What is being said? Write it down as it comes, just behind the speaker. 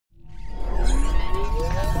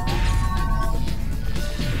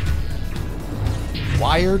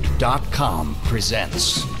Wired.com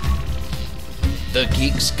presents The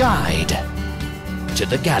Geek's Guide to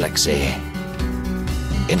the Galaxy.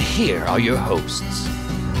 And here are your hosts,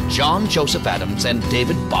 John Joseph Adams and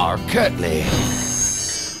David Barr Kirtley.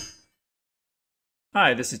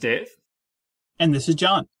 Hi, this is Dave. And this is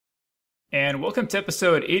John. And welcome to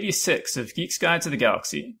episode 86 of Geek's Guide to the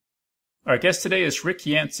Galaxy. Our guest today is Rick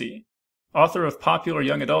Yancey, author of popular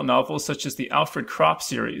young adult novels such as the Alfred Kropp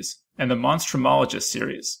series and the Monstrumologist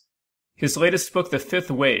series. His latest book, The Fifth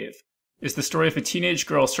Wave, is the story of a teenage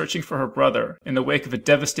girl searching for her brother in the wake of a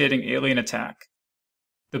devastating alien attack.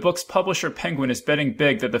 The book's publisher, Penguin, is betting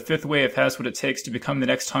big that The Fifth Wave has what it takes to become the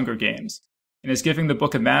next Hunger Games, and is giving the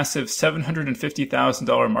book a massive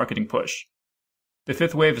 $750,000 marketing push. The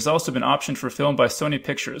Fifth Wave has also been optioned for film by Sony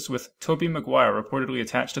Pictures, with Tobey Maguire reportedly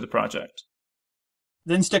attached to the project.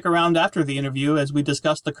 Then stick around after the interview as we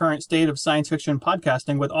discuss the current state of science fiction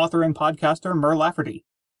podcasting with author and podcaster Mur Lafferty.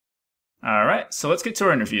 All right, so let's get to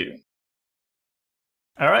our interview.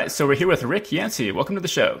 All right, so we're here with Rick Yancey. Welcome to the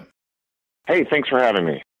show. Hey, thanks for having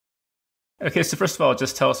me. Okay, so first of all,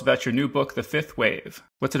 just tell us about your new book, The Fifth Wave.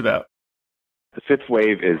 What's it about? The Fifth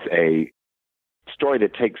Wave is a story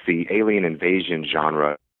that takes the alien invasion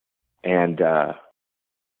genre and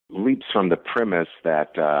leaps from the premise that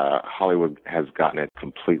Hollywood has gotten it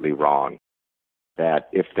completely wrong. That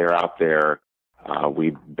if they're out there,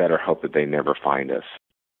 we better hope that they never find us.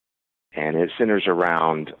 And it centers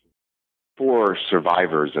around 4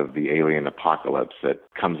 survivors of the alien apocalypse that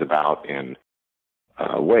comes about in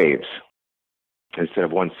waves. Instead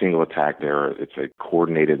of one single attack, it's a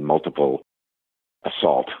coordinated multiple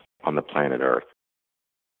assault on the planet Earth.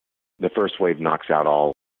 The first wave knocks out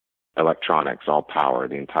all electronics, all power.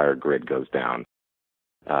 The entire grid goes down.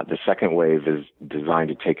 The second wave is designed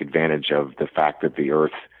to take advantage of the fact that the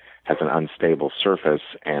Earth has an unstable surface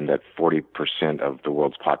and that 40% of the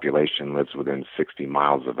world's population lives within 60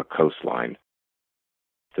 miles of a coastline.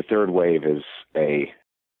 The third wave is a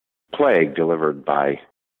plague delivered by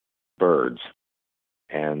birds.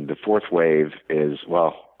 And the fourth wave is,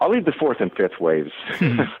 well, I'll leave the fourth and fifth waves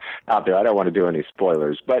out there. I don't want to do any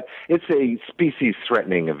spoilers, but it's a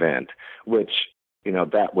species-threatening event, which,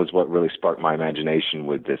 that was what really sparked my imagination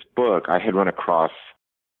with this book. I had run across,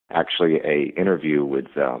 actually, a interview with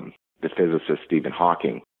the physicist Stephen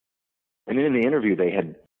Hawking. And in the interview, they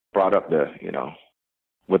had brought up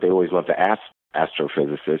what they always love to ask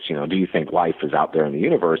astrophysicists, do you think life is out there in the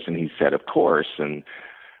universe? And he said, of course. And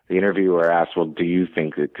the interviewer asked, well, do you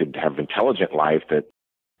think it could have intelligent life that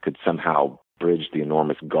could somehow bridge the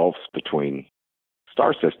enormous gulfs between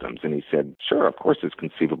star systems? And he said, sure, of course it's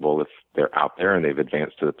conceivable if they're out there and they've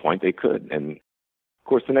advanced to the point they could. And of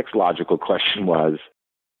course, the next logical question was,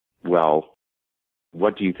 well,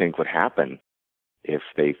 what do you think would happen if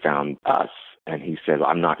they found us? And he said,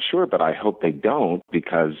 I'm not sure, but I hope they don't,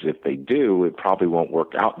 because if they do, it probably won't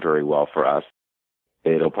work out very well for us.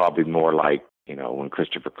 It'll probably be more like, when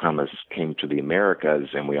Christopher Columbus came to the Americas,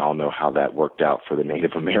 and we all know how that worked out for the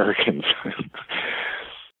Native Americans.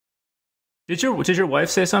 Did your wife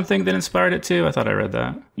say something that inspired it too? I thought I read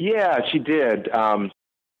that. Yeah, she did. It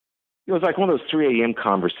was like one of those 3 a.m.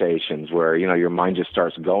 conversations where, your mind just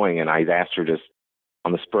starts going. And I asked her just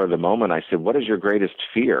on the spur of the moment, I said, what is your greatest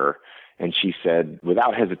fear? And she said,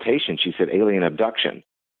 without hesitation, she said, alien abduction,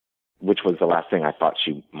 which was the last thing I thought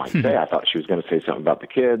she might say. I thought she was going to say something about the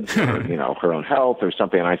kids, or, her own health or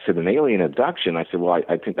something. And I said, an alien abduction? I said, well,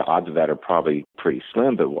 I think the odds of that are probably pretty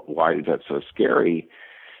slim, but why is that so scary?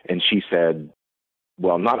 And she said,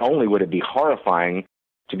 well, not only would it be horrifying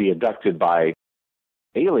to be abducted by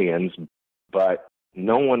aliens, but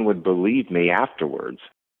no one would believe me afterwards.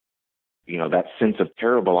 That sense of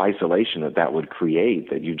terrible isolation that would create,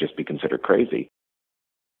 that you'd just be considered crazy.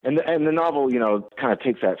 And the novel, kind of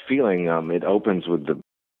takes that feeling. It opens with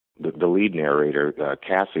the lead narrator,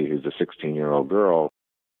 Cassie, who's a 16-year-old girl,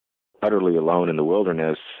 utterly alone in the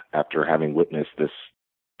wilderness after having witnessed this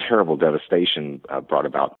terrible devastation brought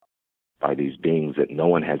about by these beings that no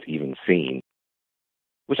one has even seen,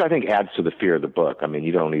 which I think adds to the fear of the book. I mean,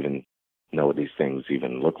 you don't even know what these things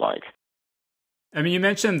even look like. I mean, you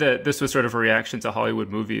mentioned that this was sort of a reaction to Hollywood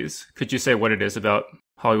movies. Could you say what it is about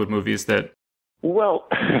Hollywood movies that... Well,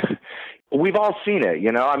 we've all seen it,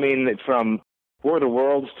 I mean, from War of the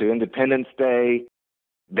Worlds to Independence Day,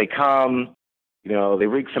 they come, they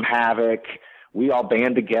wreak some havoc. We all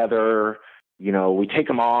band together, we take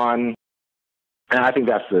them on. And I think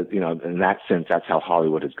that's in that sense, that's how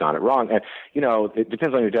Hollywood has got it wrong. And, it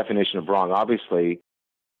depends on your definition of wrong. Obviously,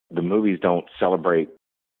 the movies don't celebrate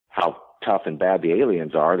how tough and bad the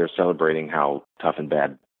aliens are. They're celebrating how tough and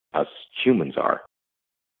bad us humans are.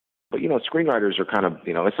 But, screenwriters are kind of,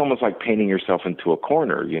 it's almost like painting yourself into a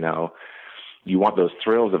corner, You want those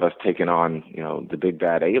thrills of us taking on, the big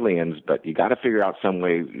bad aliens, but you got to figure out some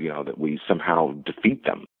way, that we somehow defeat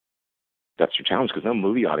them. That's your challenge, because no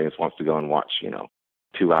movie audience wants to go and watch,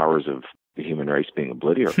 2 hours of the human race being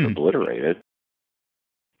obliterated.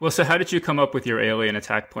 Well, so how did you come up with your alien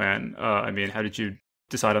attack plan? How did you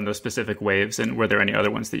decide on those specific waves, and were there any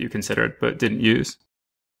other ones that you considered but didn't use?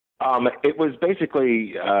 It was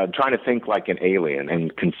basically trying to think like an alien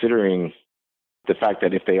and considering the fact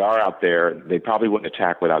that if they are out there, they probably wouldn't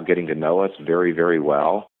attack without getting to know us very, very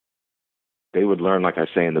well. They would learn, like I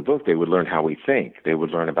say in the book, they would learn how we think. They would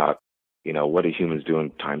learn about, what do humans do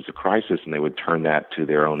in times of crisis, and they would turn that to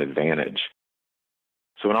their own advantage.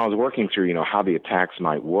 So when I was working through, how the attacks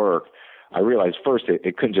might work, I realized first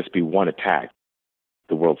it couldn't just be one attack.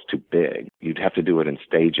 The world's too big. You'd have to do it in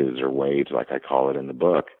stages or waves, like I call it in the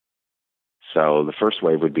book. So the first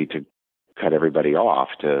wave would be to cut everybody off,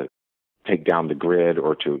 to take down the grid,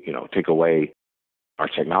 or to, take away our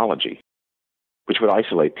technology, which would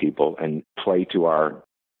isolate people and play to our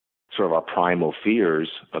primal fears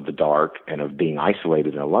of the dark and of being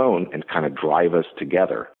isolated and alone, and kind of drive us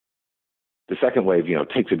together. The second wave,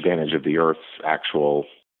 takes advantage of the Earth's actual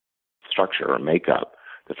structure or makeup.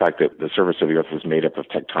 The fact that the surface of the Earth was made up of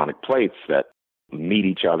tectonic plates that meet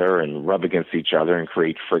each other and rub against each other and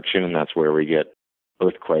create friction, and that's where we get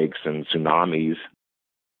earthquakes and tsunamis.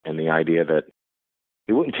 And the idea that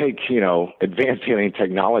it wouldn't take, advanced alien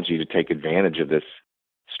technology to take advantage of this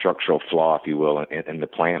structural flaw, if you will, in the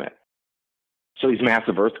planet. So these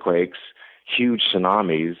massive earthquakes, huge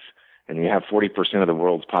tsunamis, and you have 40% of the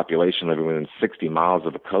world's population living within 60 miles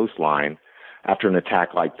of a coastline. After an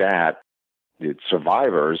attack like that, the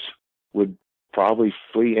survivors would probably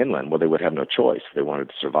flee inland. Well, they would have no choice if they wanted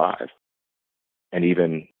to survive, and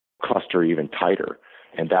even cluster even tighter.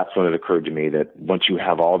 And that's when it occurred to me that once you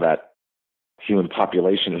have all that human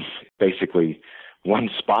population in basically one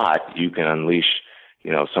spot, you can unleash,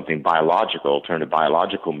 something biological, turn to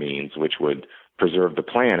biological means, which would preserve the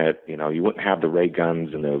planet. You wouldn't have the ray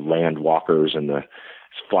guns and the land walkers and the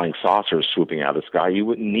flying saucers swooping out of the sky. You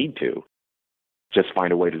wouldn't need to. Just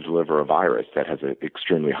find a way to deliver a virus that has an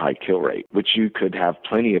extremely high kill rate, which you could have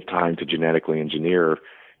plenty of time to genetically engineer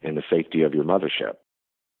in the safety of your mothership.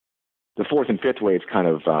 The fourth and fifth waves kind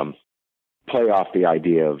of play off the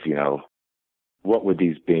idea of, what would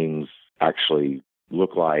these beings actually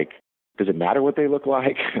look like? Does it matter what they look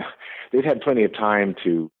like? They've had plenty of time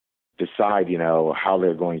to decide, how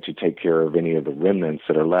they're going to take care of any of the remnants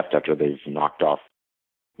that are left after they've knocked off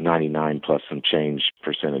 99 plus some change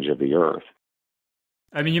percentage of the Earth.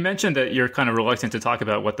 You mentioned that you're kind of reluctant to talk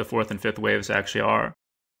about what the fourth and fifth waves actually are.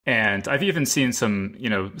 And I've even seen some,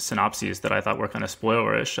 synopses that I thought were kind of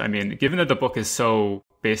spoilerish. Given that the book is so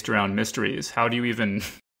based around mysteries, how do you even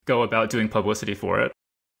go about doing publicity for it?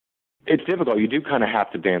 It's difficult. You do kind of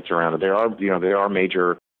have to dance around it. There are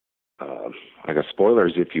major,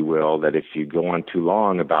 spoilers, if you will, that if you go on too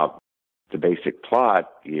long about the basic plot,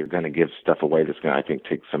 you're going to give stuff away that's going to, I think,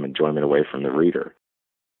 take some enjoyment away from the reader.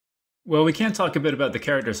 Well, we can talk a bit about the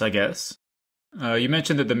characters, I guess. You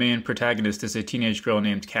mentioned that the main protagonist is a teenage girl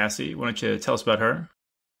named Cassie. Why don't you tell us about her?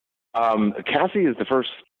 Cassie is the first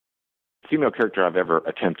female character I've ever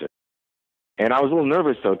attempted. And I was a little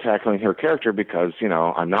nervous, though, tackling her character because,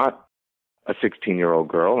 I'm not a 16-year-old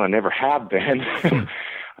girl. And I never have been.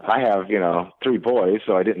 I have, 3 boys,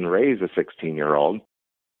 so I didn't raise a 16-year-old.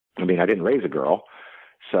 I didn't raise a girl.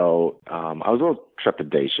 So I was a little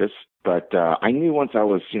trepidatious. But I knew once I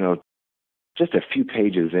was, just a few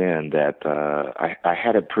pages in that I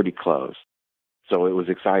had it pretty close. So it was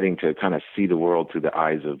exciting to kind of see the world through the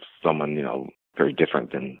eyes of someone, very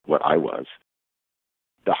different than what I was.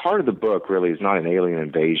 The heart of the book really is not an alien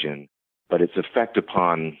invasion, but its effect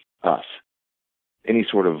upon us. Any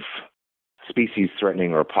sort of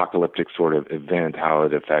species-threatening or apocalyptic sort of event, how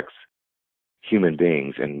it affects human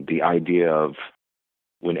beings, and the idea of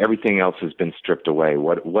when everything else has been stripped away,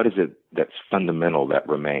 what is it that's fundamental that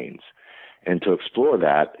remains? And to explore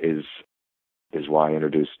that is why I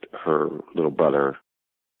introduced her little brother,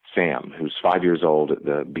 Sam, who's 5 years old at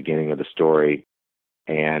the beginning of the story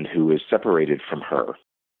and who is separated from her.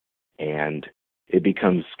 And it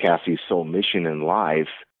becomes Cassie's sole mission in life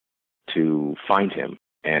to find him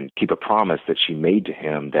and keep a promise that she made to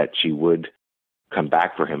him that she would come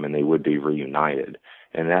back for him and they would be reunited.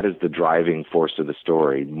 And that is the driving force of the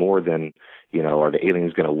story, more than, are the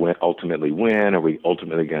aliens going to ultimately win? Are we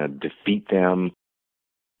ultimately going to defeat them?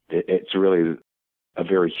 It's really a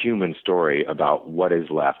very human story about what is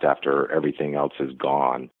left after everything else is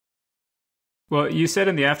gone. Well, you said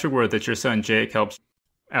in the afterword that your son Jake helps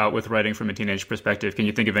out with writing from a teenage perspective. Can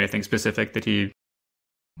you think of anything specific that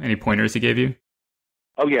any pointers he gave you?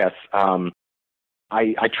 Oh, yes.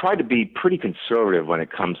 I try to be pretty conservative when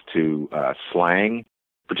it comes to slang,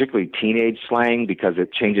 particularly teenage slang, because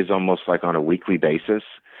it changes almost like on a weekly basis.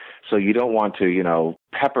 So you don't want to,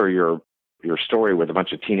 pepper your story with a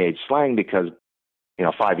bunch of teenage slang because,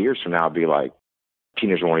 5 years from now, it'll be like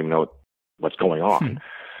teenagers won't even know what's going on.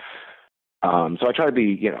 So I try to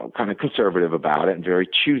be, kind of conservative about it and very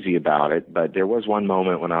choosy about it. But there was one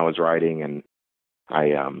moment when I was writing and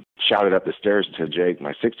I shouted up the stairs to Jake,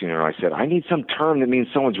 my 16-year-old. I said, I need some term that means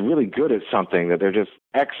someone's really good at something, that they're just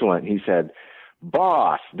excellent. He said,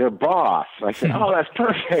 boss, they're boss. I said, oh, that's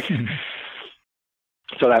perfect.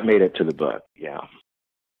 So that made it to the book, yeah.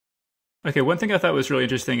 Okay, one thing I thought was really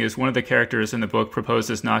interesting is one of the characters in the book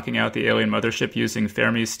proposes knocking out the alien mothership using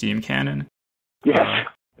Fermi's steam cannon. Yes.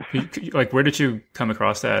 Like, where did you come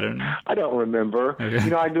across that? I don't remember.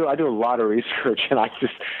 Okay. I do a lot of research, and I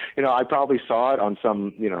just, I probably saw it on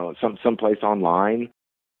some place online.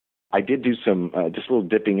 I did do some just a little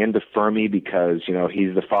dipping into Fermi because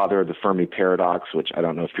he's the father of the Fermi paradox, which I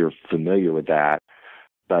don't know if you're familiar with that,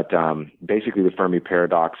 but basically the Fermi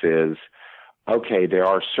paradox is, okay, there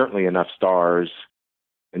are certainly enough stars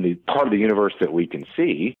in the part of the universe that we can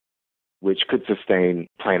see, which could sustain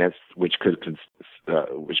planets, which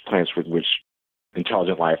planets with which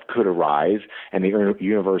intelligent life could arise, and the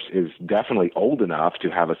universe is definitely old enough to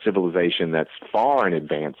have a civilization that's far in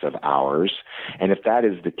advance of ours. And if that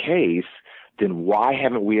is the case, then why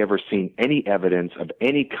haven't we ever seen any evidence of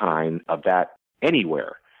any kind of that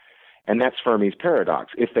anywhere? And that's Fermi's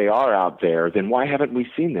paradox. If they are out there, then why haven't we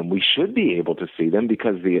seen them? We should be able to see them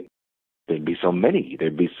because there'd be so many,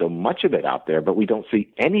 there'd be so much of it out there, but we don't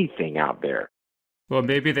see anything out there. Well,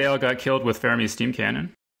 maybe they all got killed with Fermi's steam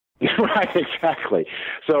cannon. Right, exactly.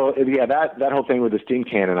 So, yeah, that whole thing with the steam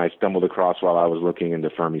cannon I stumbled across while I was looking into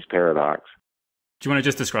Fermi's paradox. Do you want to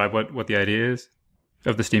just describe what the idea is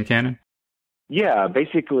of the steam cannon? Yeah,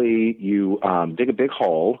 basically you dig a big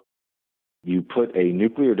hole, you put a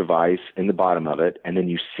nuclear device in the bottom of it, and then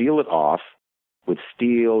you seal it off with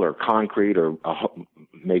steel or concrete or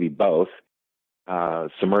maybe both,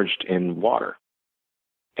 submerged in water.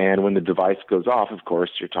 And when the device goes off, of course,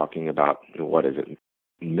 you're talking about, what is it,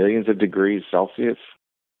 millions of degrees Celsius,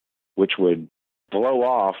 which would blow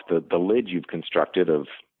off the lid you've constructed of,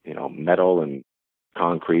 metal and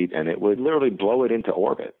concrete, and it would literally blow it into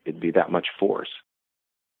orbit. It'd be that much force.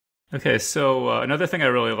 Okay, so another thing I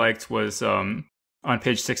really liked was on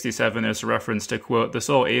page 67, there's a reference to, quote, the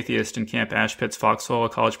sole atheist in Camp Ashpit's foxhole, a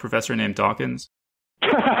college professor named Dawkins.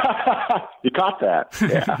 You caught that,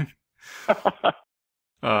 yeah.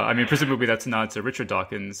 Presumably that's a nod to Richard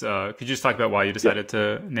Dawkins. Could you just talk about why you decided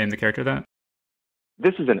to name the character that?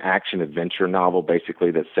 This is an action-adventure novel,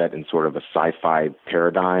 basically, that's set in sort of a sci-fi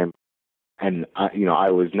paradigm. And, I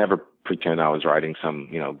was never pretend I was writing some,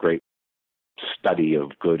 great study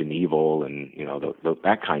of good and evil and,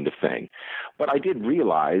 that kind of thing. But I did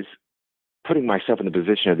realize, putting myself in the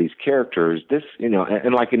position of these characters, this,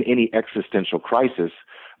 and like in any existential crisis,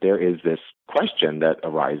 there is this question that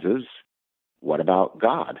arises, what about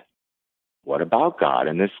God? What about God?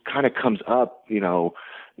 And this kind of comes up,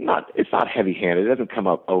 it's not heavy-handed. It doesn't come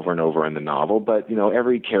up over and over in the novel, but,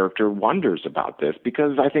 every character wonders about this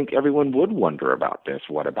because I think everyone would wonder about this.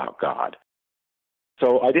 What about God?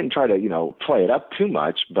 So I didn't try to, play it up too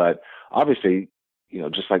much, but obviously,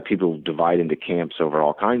 just like people divide into camps over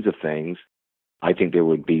all kinds of things, I think there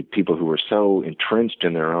would be people who were so entrenched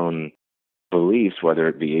in their own beliefs, whether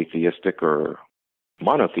it be atheistic or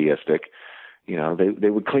monotheistic, they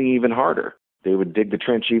would cling even harder. They would dig the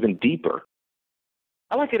trench even deeper.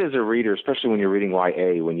 I like it as a reader, especially when you're reading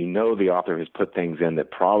YA, when the author has put things in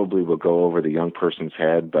that probably will go over the young person's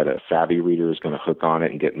head, but a savvy reader is going to hook on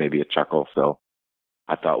it and get maybe a chuckle. So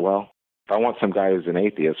I thought, well, if I want some guy who's an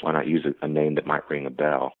atheist, why not use a name that might ring a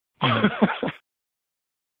bell?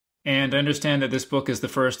 And I understand that this book is the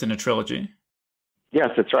first in a trilogy. Yes,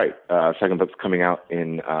 that's right. Second book's coming out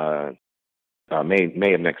in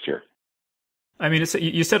May of next year. I mean,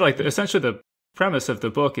 you said essentially the premise of the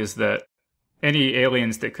book is that any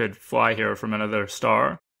aliens that could fly here from another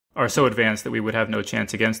star are so advanced that we would have no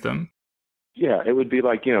chance against them. Yeah, it would be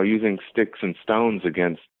like, using sticks and stones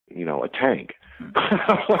against, a tank.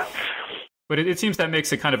 But it seems that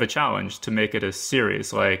makes it kind of a challenge to make it a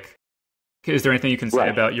series. Like, is there anything you can say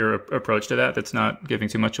about your approach to that that's not giving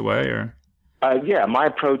too much away? Or yeah, my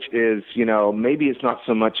approach is, maybe it's not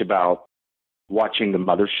so much about watching the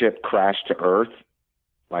mothership crash to Earth,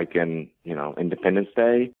 like in, Independence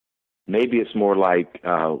Day. Maybe it's more like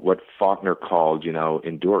what Faulkner called,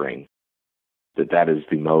 enduring. that is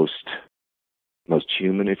the most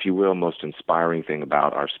human, if you will, most inspiring thing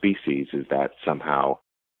about our species, is that somehow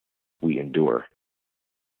we endure.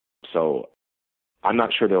 So I'm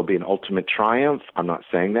not sure there'll be an ultimate triumph. I'm not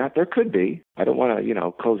saying that. There could be. I don't want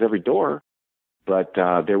to, close every door, but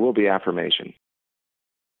there will be affirmation.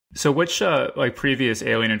 So which previous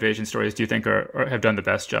alien invasion stories do you think have done the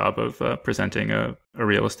best job of presenting a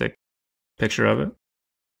realistic picture of it?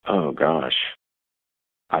 Oh, gosh.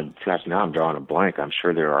 Now I'm drawing a blank. I'm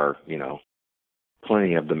sure there are,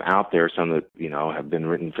 plenty of them out there, some that, have been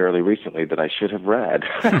written fairly recently that I should have read.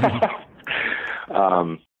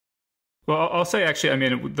 Well, I'll say,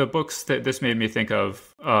 actually, the books that this made me think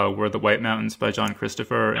of were The White Mountains by John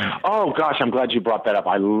Christopher. Oh, gosh, I'm glad you brought that up.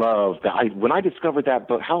 I love that. When I discovered that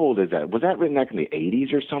book, how old is that? Was that written back in the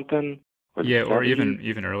 80s or something? Or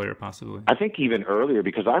even earlier, possibly. I think even earlier,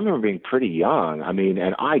 because I remember being pretty young.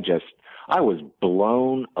 And I was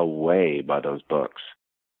blown away by those books.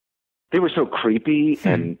 They were so creepy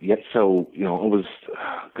and yet so, it was,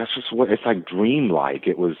 it's like dreamlike.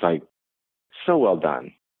 It was like so well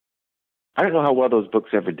done. I don't know how well those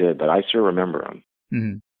books ever did, but I sure remember them.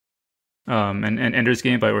 Mm-hmm. And Ender's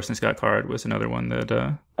Game by Orson Scott Card was another one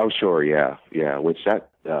that... Oh, sure, yeah. Which that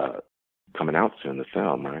coming out soon, the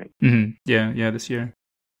film, right? Mm-hmm. Yeah, this year.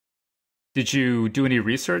 Did you do any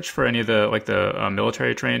research for any of the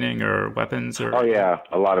military training or weapons? Or... Oh, yeah,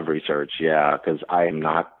 a lot of research, yeah, because I am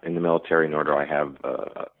not in the military, nor do I have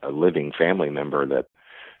a living family member that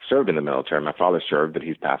served in the military. My father served, but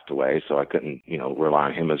he's passed away, so I couldn't, rely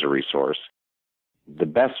on him as a resource. The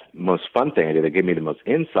best, most fun thing I did that gave me the most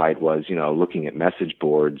insight was, looking at message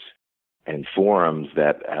boards and forums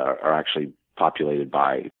that are actually populated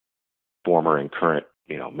by former and current,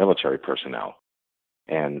 military personnel,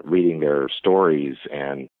 and reading their stories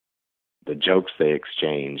and the jokes they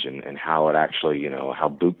exchange and how it actually, how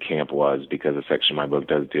boot camp was, because a section of my book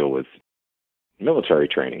does deal with military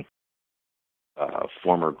training.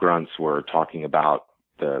 Former grunts were talking about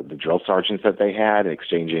the drill sergeants that they had,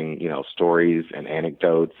 exchanging, stories and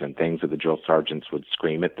anecdotes and things that the drill sergeants would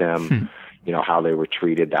scream at them, how they were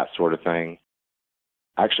treated, that sort of thing.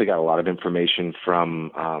 I actually got a lot of information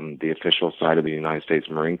from the official side of the United States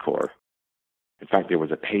Marine Corps. In fact, there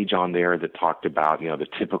was a page on there that talked about, the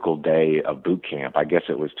typical day of boot camp. I guess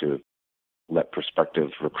it was to let prospective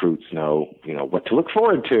recruits know, what to look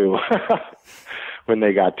forward to when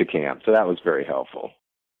they got to camp. So that was very helpful.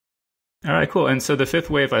 All right, cool. And so the fifth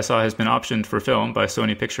wave I saw has been optioned for film by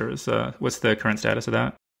Sony Pictures. What's the current status of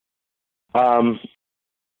that?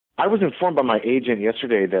 I was informed by my agent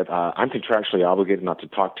yesterday that I'm contractually obligated not to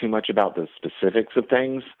talk too much about the specifics of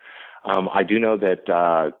things. I do know that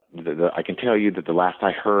I can tell you that the last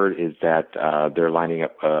I heard is that they're lining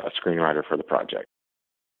up a screenwriter for the project.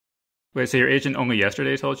 Wait, so your agent only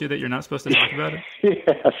yesterday told you that you're not supposed to talk about it?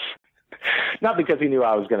 Yes. Not because he knew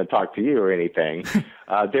I was going to talk to you or anything.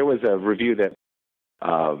 There was a review that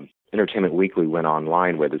Entertainment Weekly went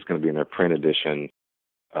online with. It's going to be in their print edition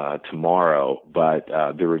tomorrow, but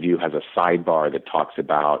the review has a sidebar that talks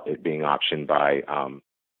about it being optioned by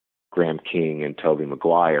Graham King and Tobey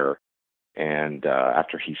Maguire. And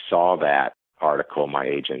after he saw that article, my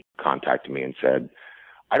agent contacted me and said,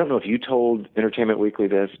 I don't know if you told Entertainment Weekly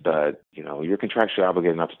this, but, you're contractually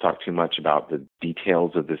obligated not to talk too much about the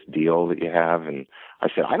details of this deal that you have. And I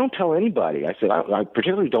said, I don't tell anybody. I said, I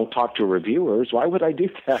particularly don't talk to reviewers. Why would I do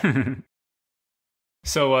that?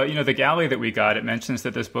 So, the galley that we got, it mentions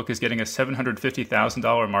that this book is getting a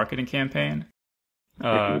 $750,000 marketing campaign.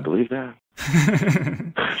 Can you believe that?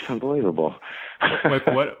 It's unbelievable.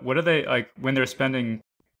 What are they, when they're spending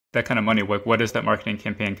that kind of money, what does that marketing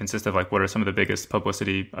campaign consist of? What are some of the biggest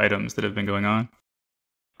publicity items that have been going on?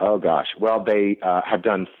 Oh, gosh. Well, they have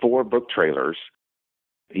done 4 book trailers,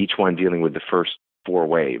 each one dealing with the first 4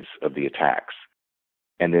 waves of the attacks,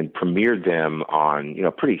 and then premiered them on,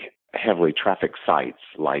 pretty heavily trafficked sites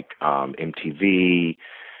like MTV,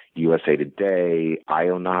 USA Today,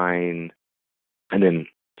 IO9, and then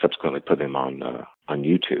subsequently put them on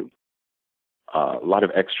YouTube. A lot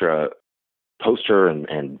of extra poster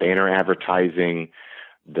and banner advertising.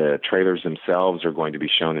 The trailers themselves are going to be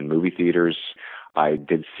shown in movie theaters. I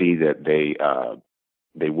did see that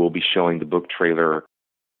they will be showing the book trailer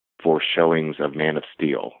for showings of Man of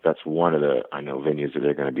Steel. That's one of the, venues that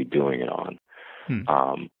they're going to be doing it on.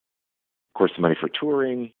 Of course, the money for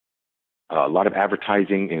touring, a lot of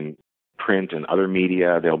advertising in print and other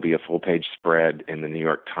media. There'll be a full-page spread in the New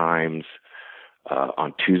York Times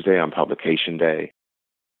on Tuesday on publication day.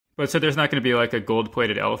 But so there's not going to be like a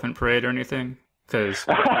gold-plated elephant parade or anything? Because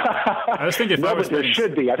I was thinking, there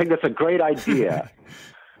should be. I think that's a great idea.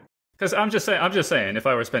 Because I'm just saying, if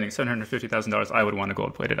I were spending $750,000, I would want a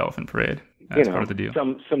gold-plated elephant parade as part of the deal.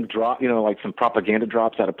 Some drop, like some propaganda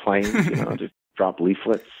drops out of planes, just drop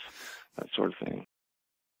leaflets, that sort of thing.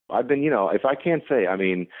 I've been, if I can say, I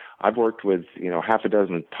mean, I've worked with, half a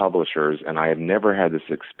dozen publishers, and I have never had this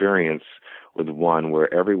experience with one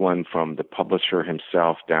where everyone from the publisher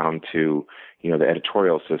himself down to, the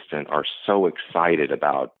editorial assistant are so excited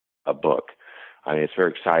about a book. I mean, it's very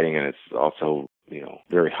exciting, and it's also,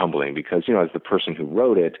 very humbling because, as the person who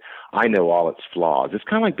wrote it, I know all its flaws. It's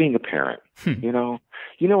kind of like being a parent, you know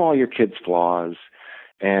all your kids' flaws,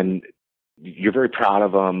 and you're very proud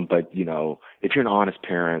of them, but, if you're an honest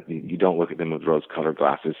parent, you don't look at them with rose-colored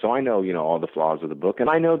glasses. So I know, all the flaws of the book, and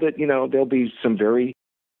I know that, there'll be some very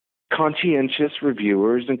conscientious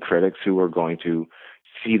reviewers and critics who are going to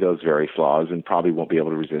see those very flaws and probably won't be able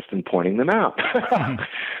to resist in pointing them out.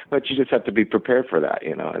 But you just have to be prepared for that,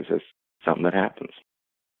 it's just something that happens.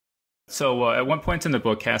 So at one point in the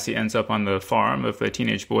book, Cassie ends up on the farm of a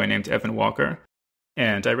teenage boy named Evan Walker.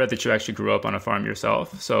 And I read that you actually grew up on a farm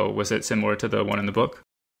yourself. So was it similar to the one in the book?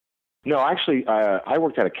 No, actually, I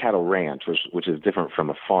worked at a cattle ranch, which is different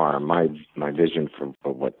from a farm. My vision for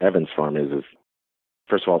what Evan's farm is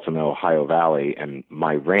first of all, it's in the Ohio Valley, and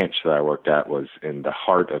my ranch that I worked at was in the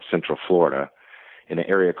heart of Central Florida in an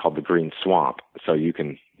area called the Green Swamp. So you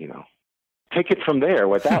can, take it from there,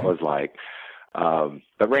 what that was like.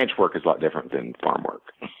 But ranch work is a lot different than farm work.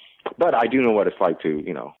 But I do know what it's like to,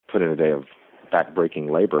 put in a day of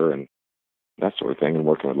back-breaking labor and that sort of thing and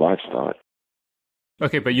working with livestock.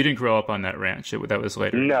 Okay, but you didn't grow up on that ranch. That was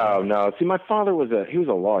later. No. See, my father was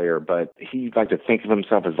a lawyer, but he liked to think of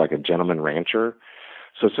himself as like a gentleman rancher.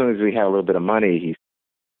 So as soon as we had a little bit of money, he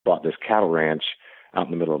bought this cattle ranch out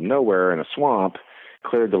in the middle of nowhere in a swamp,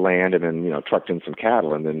 cleared the land, and then, trucked in some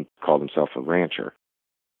cattle and then called himself a rancher.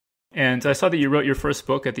 And I saw that you wrote your first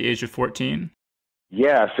book at the age of 14.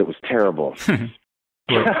 Yes, it was terrible.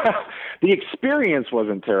 The experience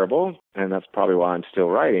wasn't terrible, and that's probably why I'm still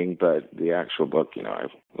writing, but the actual book, I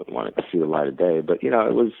wouldn't want it to see the light of day. But, I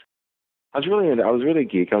was really a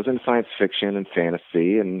geek. I was into science fiction and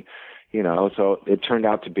fantasy, and, so it turned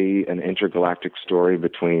out to be an intergalactic story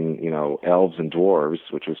between, elves and dwarves,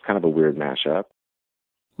 which was kind of a weird mashup.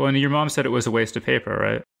 Well, and your mom said it was a waste of paper,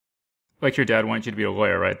 right? Like your dad wanted you to be a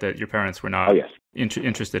lawyer, right? That your parents were not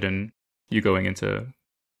interested in you going into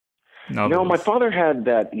novels. No, my father had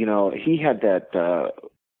that, he had that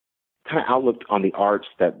kind of outlook on the arts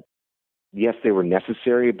that, yes, they were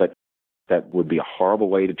necessary, but that would be a horrible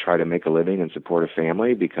way to try to make a living and support a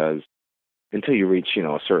family because until you reach,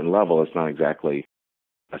 a certain level, it's not exactly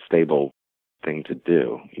a stable thing to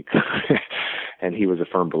do. And he was a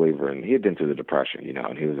firm believer, and he had been through the Depression,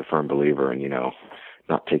 and he was a firm believer in,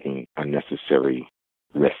 not taking unnecessary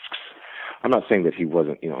risks. I'm not saying that he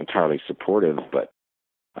wasn't, entirely supportive, but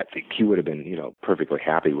I think he would have been, perfectly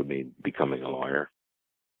happy with me becoming a lawyer.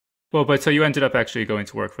 Well, but so you ended up actually going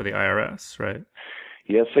to work for the IRS, right?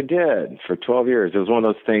 Yes, I did. For 12 years. It was one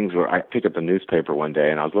of those things where I picked up a newspaper one day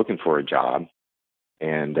and I was looking for a job.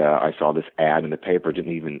 And I saw this ad in the paper,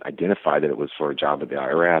 didn't even identify that it was for a job at the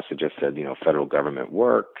IRS. It just said, federal government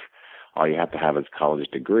work. All you have to have is a college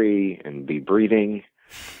degree and be breathing.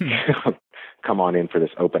 Come on in for this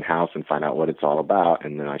open house and find out what it's all about.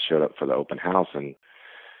 And then I showed up for the open house and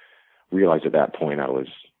realized at that point I was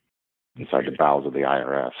inside the bowels of the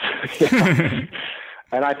IRS.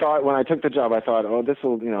 And I thought, when I took the job, I thought, this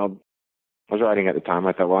will, I was writing at the time.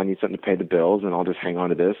 I thought, well, I need something to pay the bills, and I'll just hang on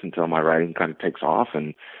to this until my writing kind of takes off,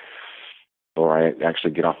 or I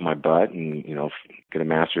actually get off my butt and, get a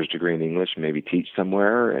master's degree in English, maybe teach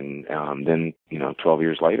somewhere. And then, 12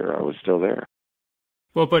 years later, I was still there.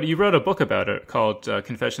 Well, but you wrote a book about it called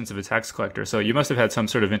Confessions of a Tax Collector, so you must have had some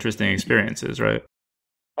sort of interesting experiences, right?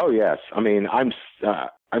 Oh, yes. I mean,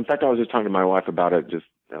 in fact, I was just talking to my wife about it just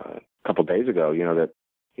a couple of days ago, that,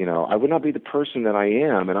 I would not be the person that I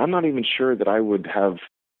am, and I'm not even sure that I would have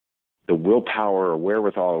the willpower or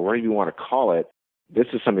wherewithal, or whatever you want to call it. This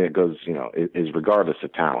is something that goes, is regardless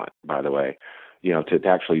of talent, by the way, to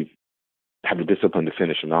actually have the discipline to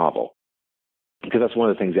finish a novel. Because that's one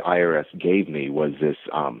of the things the IRS gave me was this,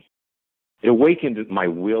 it awakened my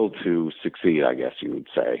will to succeed, I guess you would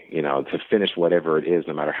say, to finish whatever it is,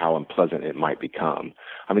 no matter how unpleasant it might become.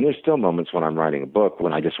 I mean, there's still moments when I'm writing a book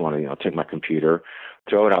when I just want to, take my computer,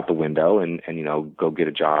 throw it out the window and go get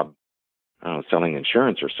a job, I don't know, selling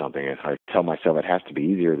insurance or something. And I tell myself it has to be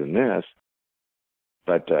easier than this.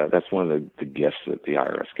 But that's one of the gifts that the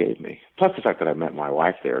IRS gave me. Plus the fact that I met my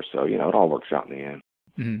wife there. So, it all works out in the end.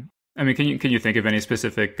 Mm-hmm. I mean, can you think of any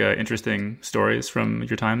specific interesting stories from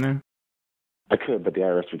your time there? I could, but the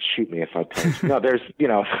IRS would shoot me if I told you. No, there's,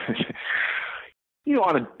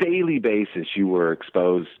 on a daily basis, you were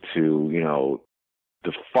exposed to,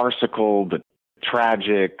 the farcical, the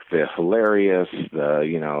tragic, the hilarious,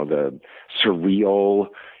 the surreal.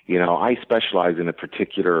 I specialize in a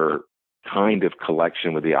particular kind of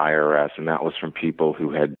collection with the IRS, and that was from people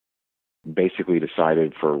who had basically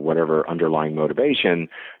decided, for whatever underlying motivation,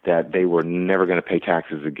 that they were never going to pay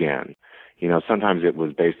taxes again. Sometimes it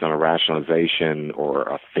was based on a rationalization or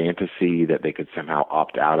a fantasy that they could somehow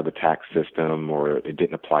opt out of the tax system, or it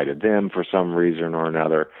didn't apply to them for some reason or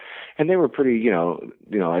another. And they were pretty,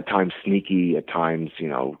 at times sneaky, at times,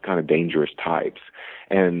 kind of dangerous types.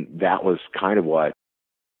 And that was kind of what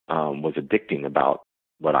was addicting about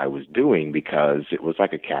what I was doing, because it was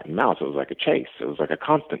like a cat and mouse. It was like a chase. It was like a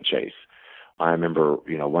constant chase. I remember,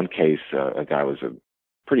 one case, a guy was a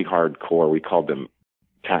pretty hardcore. We called them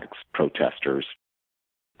tax protesters.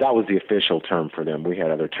 That was the official term for them. We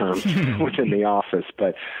had other terms within the office,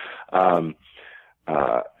 but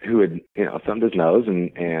who had, thumbed his nose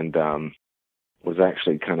and was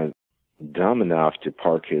actually kind of dumb enough to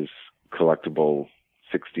park his collectible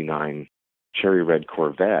 69 cherry red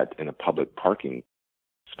Corvette in a public parking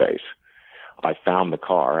space. I found the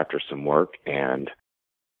car after some work and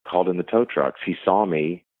called in the tow trucks. He saw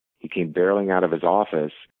me. He came barreling out of his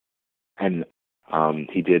office, and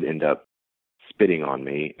he did end up spitting on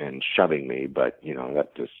me and shoving me, but,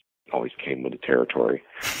 that just always came with the territory.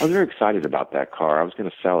 I was very excited about that car. I was going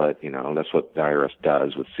to sell it. That's what the IRS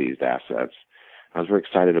does with seized assets. I was very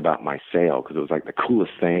excited about my sale because it was like the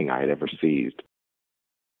coolest thing I had ever seized.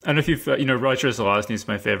 I don't know if you've, Roger Zelazny is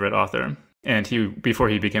my favorite author. And before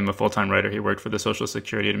he became a full-time writer, he worked for the Social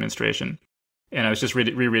Security Administration. And I was just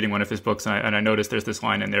rereading one of his books, and I noticed there's this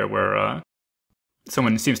line in there where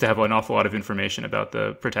someone seems to have an awful lot of information about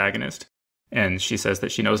the protagonist. And she says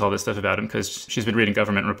that she knows all this stuff about him because she's been reading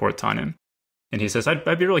government reports on him. And he says, I'd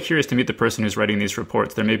be really curious to meet the person who's writing these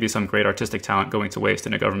reports. There may be some great artistic talent going to waste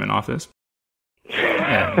in a government office.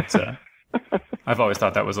 And I've always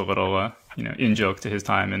thought that was a little, in-joke to his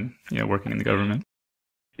time and, working in the government.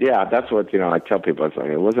 Yeah, that's what, I tell people. It's like,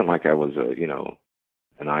 it wasn't like I was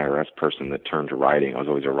an IRS person that turned to writing. I was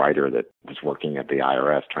always a writer that was working at the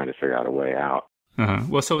IRS trying to figure out a way out. Uh-huh.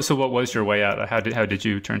 Well, so what was your way out? How did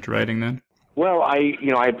you turn to writing then? Well, I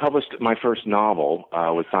had published my first novel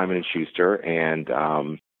with Simon & Schuster, and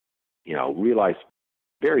realized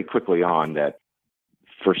very quickly on that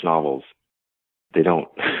first novels, they don't,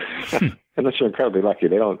 unless you're incredibly lucky,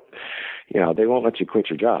 they don't, they won't let you quit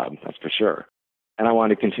your job. That's for sure. And I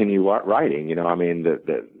wanted to continue writing.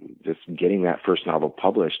 Just getting that first novel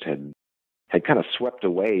published had kind of swept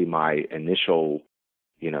away my initial,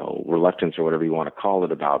 reluctance or whatever you want to call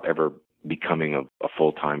it about ever becoming a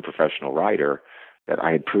full-time professional writer. That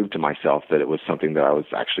I had proved to myself that it was something that I was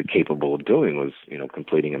actually capable of doing, was,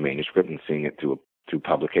 completing a manuscript and seeing it through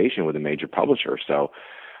publication with a major publisher. So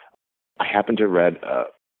I happened to read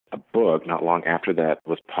a book not long after that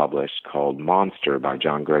was published called Monster by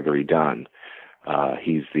John Gregory Dunn.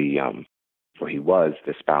 He's he was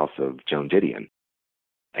the spouse of Joan Didion.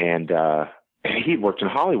 And he worked in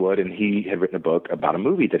Hollywood, and he had written a book about a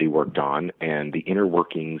movie that he worked on and the inner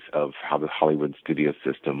workings of how the Hollywood studio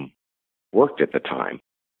system worked at the time.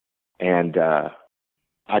 And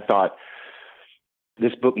I thought,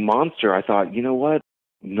 this book, Monster, I thought, you know what?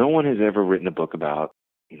 No one has ever written a book about,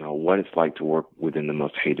 what it's like to work within the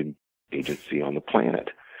most hated agency on the planet.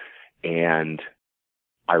 And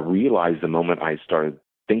I realized the moment I started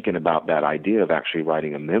thinking about that idea of actually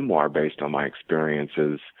writing a memoir based on my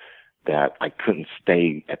experiences that I couldn't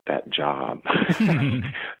stay at that job.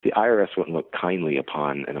 The IRS wouldn't look kindly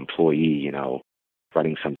upon an employee,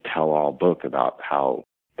 writing some tell-all book about how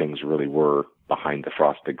things really were behind the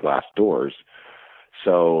frosted glass doors.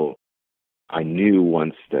 So I knew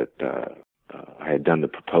once that I had done the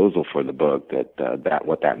proposal for the book that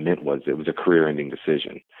what that meant was it was a career-ending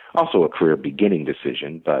decision. Also a career-beginning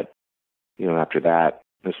decision, but, after that,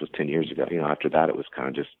 this was 10 years ago, after that it was kind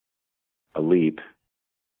of just a leap.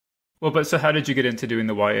 Well, but so how did you get into doing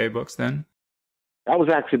the YA books then? That was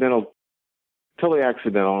accidental, totally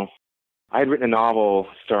accidental. I had written a novel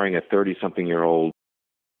starring a 30-something-year-old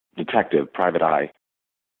detective, Private Eye,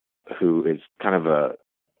 who is kind of a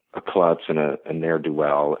klutz and a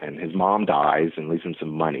ne'er-do-well, and his mom dies and leaves him some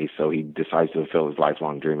money, so he decides to fulfill his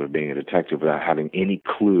lifelong dream of being a detective without having any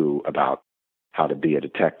clue about how to be a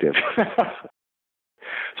detective.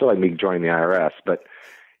 So like me joining the IRS, but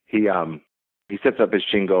he sets up his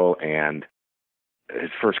shingle, and his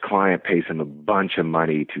first client pays him a bunch of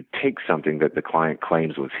money to take something that the client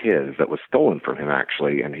claims was his, that was stolen from him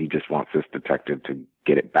actually, and he just wants this detective to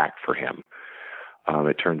get it back for him.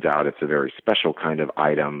 It turns out it's a very special kind of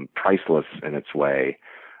item, priceless in its way,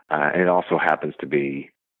 and it also happens to be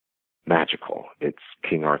magical. It's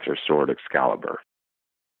King Arthur's sword Excalibur.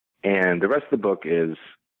 And the rest of the book is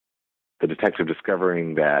the detective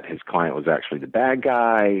discovering that his client was actually the bad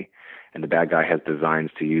guy, and the bad guy has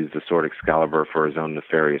designs to use the sword Excalibur for his own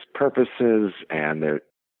nefarious purposes. And the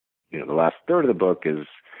last third of the book is,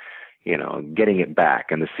 getting it back.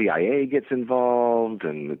 And the CIA gets involved,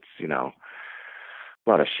 and it's, a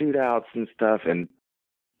lot of shootouts and stuff. And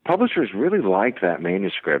publishers really liked that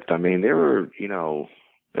manuscript. I mean, there were,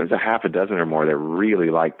 there's a half a dozen or more that really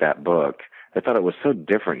liked that book. They thought it was so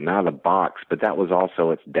different and out of the box, but that was also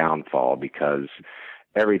its downfall because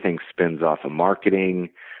everything spins off of marketing.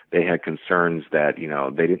 They had concerns that,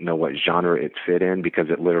 they didn't know what genre it fit in because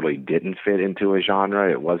it literally didn't fit into a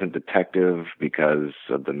genre. It wasn't detective because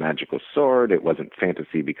of the magical sword. It wasn't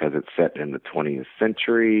fantasy because it's set in the 20th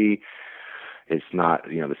century. It's not,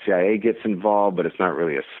 the CIA gets involved, but it's not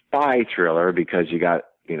really a spy thriller because you got,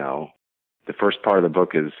 the first part of the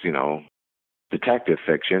book is, detective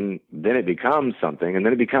fiction, then it becomes something, and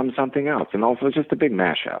then it becomes something else. And also it's just a big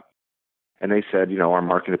mashup. And they said, our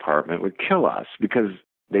marketing department would kill us because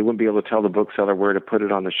they wouldn't be able to tell the bookseller where to put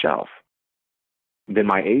it on the shelf. Then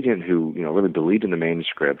my agent, who, really believed in the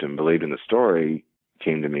manuscript and believed in the story,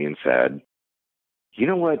 came to me and said, you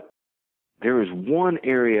know what? There is one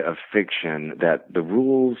area of fiction that the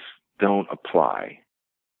rules don't apply.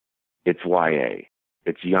 It's YA.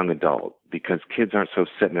 It's young adult, because kids aren't so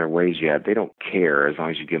set in their ways yet. They don't care as long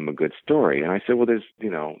as you give them a good story. And I said, well, there's,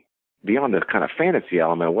 beyond the kind of fantasy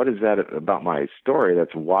element, what is that about my story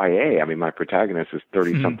that's YA? I mean, my protagonist is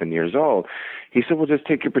 30-something years old. He said, well, just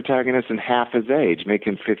take your protagonist in half his age, make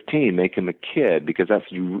him 15, make him a kid, because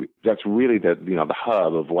that's really the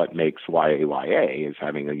hub of what makes YA is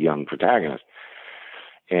having a young protagonist.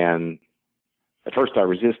 And at first I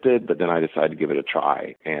resisted, but then I decided to give it a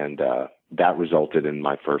try. And that resulted in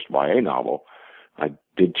my first YA novel. I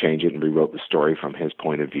did change it and rewrote the story from his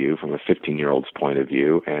point of view, from a 15-year-old's point of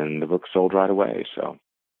view, and the book sold right away. So,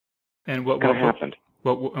 and what happened?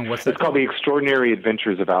 And what's that? It's called The Extraordinary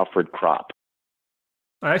Adventures of Alfred Kropp.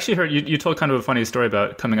 I actually heard you told kind of a funny story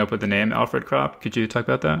about coming up with the name Alfred Kropp. Could you talk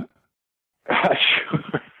about that?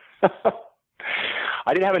 Sure.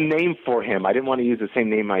 I didn't have a name for him. I didn't want to use the same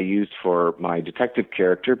name I used for my detective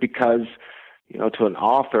character because, to an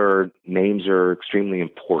author, names are extremely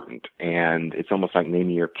important. And it's almost like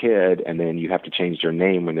naming your kid, and then you have to change their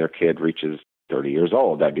name when their kid reaches 30 years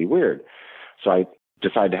old. That'd be weird. So I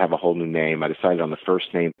decided to have a whole new name. I decided on the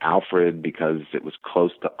first name, Alfred, because it was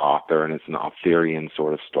close to author, and it's an Arthurian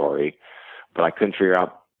sort of story. But I couldn't figure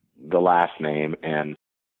out the last name, and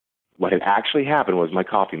what had actually happened was my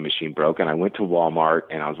coffee machine broke, and I went to Walmart,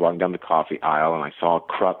 and I was walking down the coffee aisle, and I saw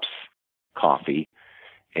Krupp's coffee,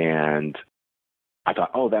 and I thought,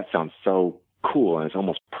 oh, that sounds so cool, and it's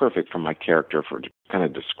almost perfect for my character to kind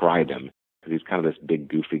of describe him, because he's kind of this big,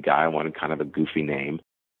 goofy guy. I wanted kind of a goofy name.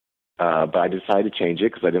 But I decided to change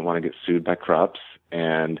it because I didn't want to get sued by Krupp's,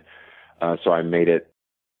 and so I made it,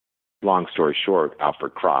 long story short,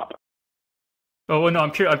 Alfred Kropp. Oh, well, no, I'm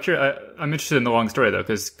interested in the long story, though,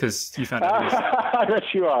 because you found out. Yes,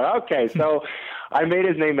 you are. Okay, so I made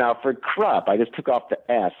his name Alfred Kropp. I just took off the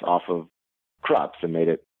S off of Krupp's and made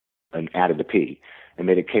it, and added the P, and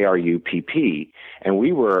made it Krupp. And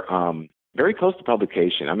we were very close to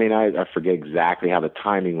publication. I mean, I forget exactly how the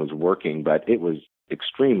timing was working, but it was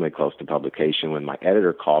extremely close to publication when my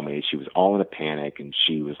editor called me. She was all in a panic, and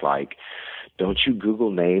she was like, don't you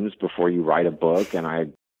Google names before you write a book? And I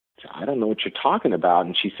don't know what you're talking about.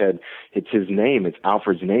 And she said, it's his name. It's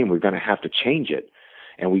Alfred's name. We're going to have to change it.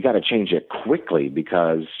 And we got to change it quickly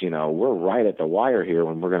because, we're right at the wire here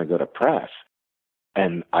when we're going to go to press.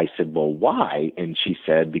 And I said, well, why? And she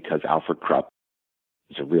said, because Alfred Kropp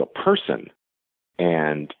is a real person.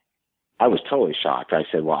 And I was totally shocked. I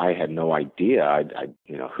said, well, I had no idea.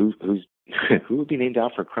 Who would be named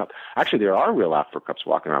Alfred Kropp? Actually, there are real Alfred Krupps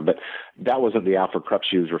walking around, but that wasn't the Alfred Kropp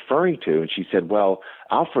she was referring to. And she said, well,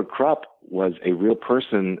 Alfred Kropp was a real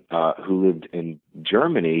person who lived in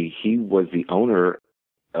Germany. He was the owner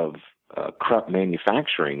of Krupp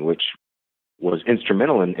Manufacturing, which was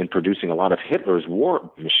instrumental in producing a lot of Hitler's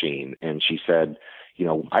war machine. And she said,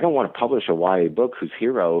 I don't want to publish a YA book whose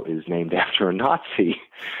hero is named after a Nazi,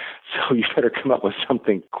 so you better come up with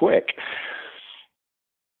something quick.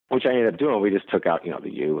 Which I ended up doing. We just took out,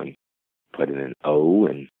 the U and put in an O,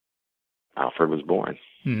 and Alfred was born.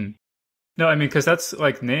 Mm-hmm. No, I mean, because that's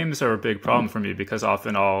like names are a big problem for me because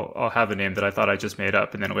often I'll have a name that I thought I just made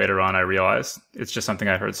up, and then later on I realize it's just something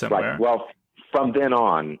I heard somewhere. Right. Well, from then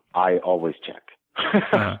on, I always check.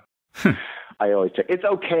 I always say it's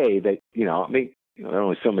okay that, I mean, there are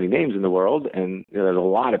only so many names in the world, and there's a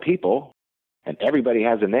lot of people, and everybody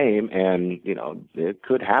has a name, and, it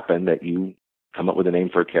could happen that you come up with a name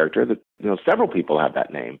for a character that, several people have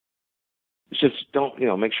that name. It's just don't,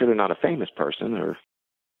 make sure they're not a famous person or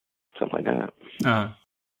something like that.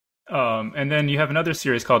 And then you have another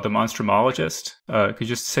series called The Monstrumologist. Could you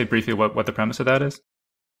just say briefly what the premise of that is?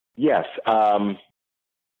 Yes.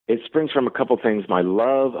 It springs from a couple things. My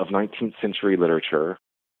love of 19th century literature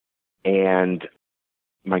and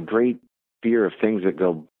my great fear of things that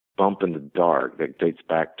go bump in the dark that dates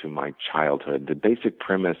back to my childhood. The basic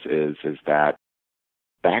premise is that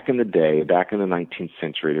back in the day, back in the 19th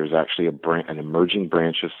century, there was actually an emerging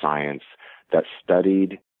branch of science that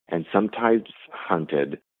studied and sometimes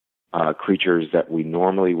hunted creatures that we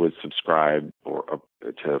normally would subscribe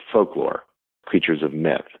to folklore, creatures of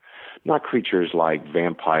myth. Not creatures like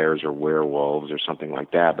vampires or werewolves or something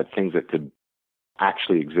like that, but things that could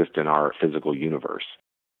actually exist in our physical universe.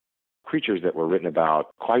 Creatures that were written about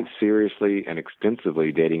quite seriously and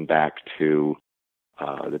extensively dating back to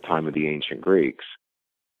the time of the ancient Greeks.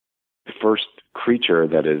 The first creature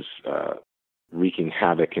that is wreaking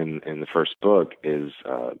havoc in the first book is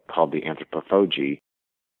called the anthropophagy,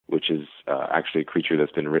 which is actually a creature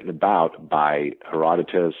that's been written about by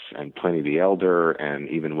Herodotus and Pliny the Elder, and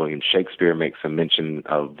even William Shakespeare makes a mention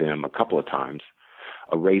of them a couple of times.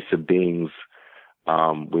 A race of beings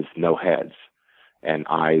with no heads and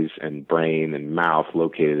eyes and brain and mouth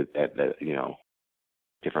located at the,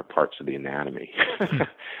 different parts of the anatomy. I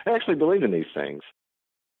actually believe in these things.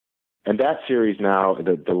 And that series now,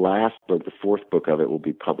 the last book, the fourth book of it, will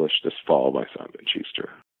be published this fall by Simon & Schuster.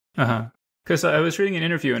 Uh-huh. Because I was reading an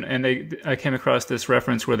interview, and I came across this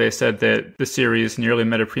reference where they said that the series nearly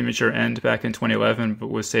met a premature end back in 2011, but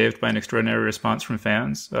was saved by an extraordinary response from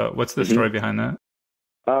fans. What's the story behind that?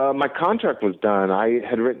 My contract was done. I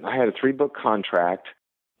had a 3-book contract.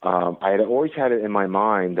 I had always had it in my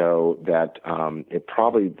mind, though, that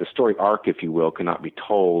the story arc, if you will, cannot be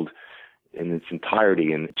told in its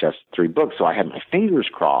entirety in just 3 books. So I had my fingers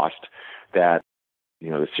crossed that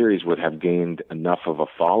the series would have gained enough of a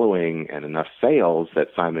following and enough sales that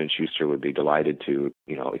Simon & Schuster would be delighted to,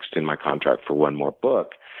 extend my contract for one more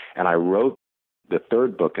book. And I wrote the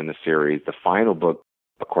 3rd book in the series, the final book,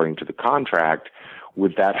 according to the contract,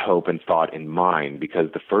 with that hope and thought in mind, because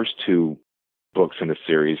the first 2 books in the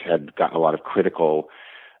series had gotten a lot of critical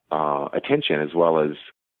attention, as well as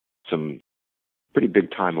some pretty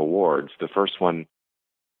big-time awards. The first one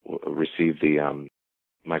received the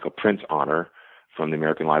Michael Prince Honor from the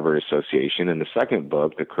American Library Association, and the second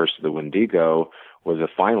book, The Curse of the Wendigo, was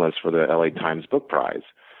a finalist for the LA Times Book Prize.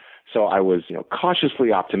 So I was,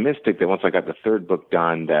 cautiously optimistic that once I got the 3rd book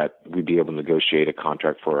done, that we'd be able to negotiate a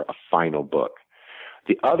contract for a final book.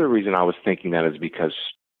 The other reason I was thinking that is because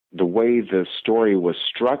the way the story was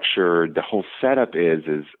structured, the whole setup is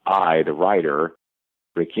I, the writer,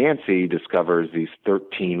 Rick Yancey, discovers these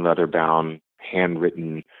 13 leather-bound,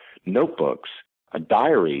 handwritten notebooks, a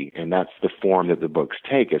diary, and that's the form that the books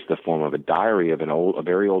take. It's the form of a diary of a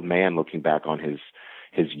very old man looking back on his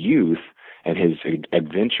youth and his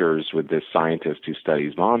adventures with this scientist who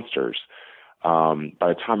studies monsters. By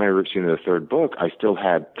the time I reached the 3rd book, I still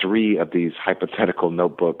had 3 of these hypothetical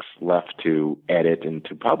notebooks left to edit and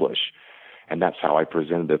to publish. And that's how I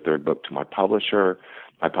presented the 3rd book to my publisher.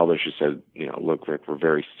 My publisher said, look, Rick, we're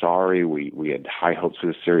very sorry. We had high hopes for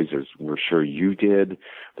the series, as we're sure you did,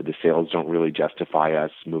 but the sales don't really justify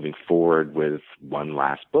us moving forward with one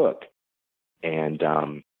last book. And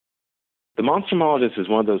The Monstrumologist is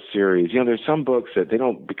one of those series. There's some books that they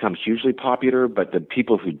don't become hugely popular, but the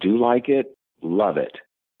people who do like it love it,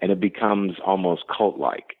 and it becomes almost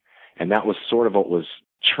cult-like. And that was sort of what was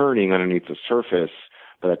churning underneath the surface.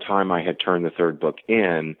 By the time I had turned the 3rd book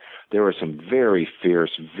in, there were some very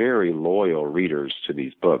fierce, very loyal readers to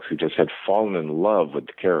these books who just had fallen in love with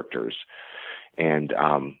the characters. And,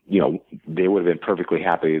 they would have been perfectly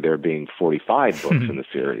happy there being 45 books in the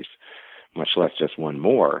series, much less just one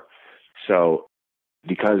more. So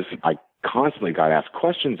because I constantly got asked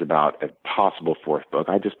questions about a possible 4th book,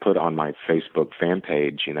 I just put on my Facebook fan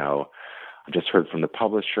page, I just heard from the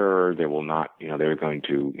publisher. They will not, they're going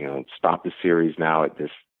to, stop the series now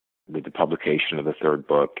with the publication of the 3rd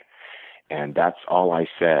book. And that's all I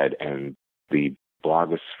said. And the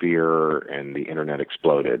blogosphere and the internet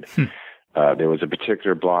exploded. There was a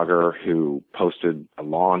particular blogger who posted a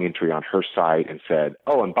long entry on her site and said,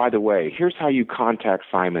 oh, and by the way, here's how you contact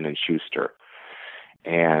Simon & Schuster.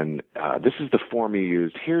 And this is the form you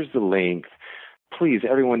used. Here's the link. Please,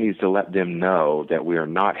 everyone needs to let them know that we are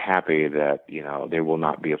not happy that, there will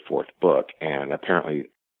not be a 4th book. And apparently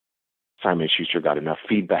Simon & Schuster got enough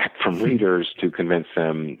feedback from readers to convince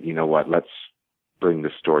them, you know what, let's bring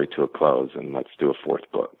the story to a close and let's do a fourth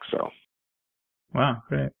book. So. Wow,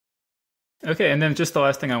 great. Okay, and then just the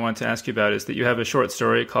last thing I want to ask you about is that you have a short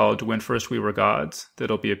story called When First We Were Gods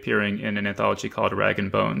that'll be appearing in an anthology called Rag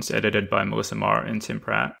and Bones, edited by Melissa Marr and Tim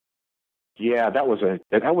Pratt. Yeah, that was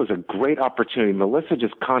a great opportunity. Melissa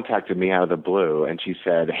just contacted me out of the blue, and she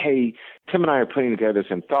said, "Hey, Tim and I are putting together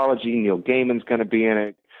this anthology. Neil Gaiman's going to be in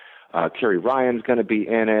it. Kerry Ryan's going to be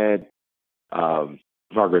in it.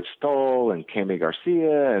 Margaret Stoll and Cami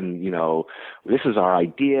Garcia, and, you know, this is our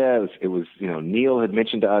idea." It was, you know, Neil had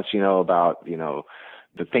mentioned to us, you know, about, you know,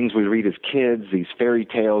 the things we read as kids, these fairy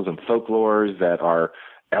tales and folklores that our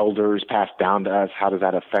elders passed down to us. How does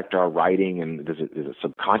that affect our writing? And does it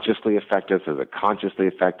subconsciously affect us? Does it consciously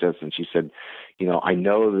affect us? And she said, you know, I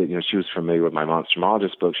know that, you know, she was familiar with my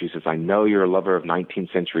Monstrologist book. She says, I know you're a lover of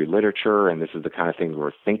 19th century literature, and this is the kind of things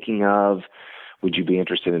we're thinking of. Would you be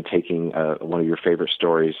interested in taking one of your favorite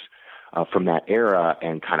stories from that era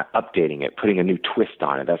and kind of updating it, putting a new twist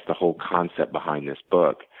on it? That's the whole concept behind this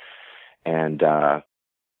book. And I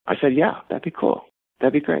said, yeah, that'd be cool.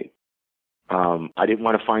 That'd be great. I didn't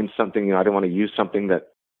want to find something, you know, I didn't want to use something that,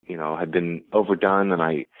 you know, had been overdone. And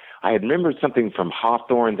I had remembered something from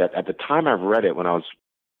Hawthorne that at the time I read it when I was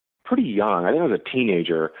pretty young, I think I was a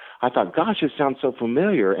teenager, I thought, gosh, it sounds so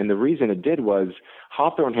familiar. And the reason it did was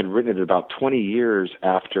Hawthorne had written it about 20 years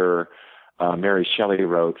after Mary Shelley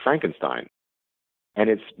wrote Frankenstein. And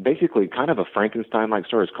it's basically kind of a Frankenstein-like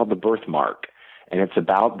story. It's called The Birthmark. And it's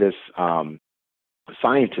about this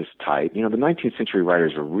scientist type. You know, the 19th century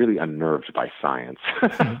writers were really unnerved by science.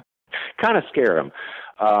 Kind of scared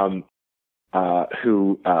them.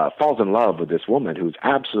 Who falls in love with this woman who's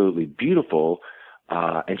absolutely beautiful,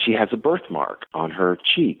 and she has a birthmark on her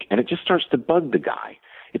cheek. And it just starts to bug the guy.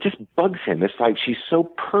 It just bugs him. It's like she's so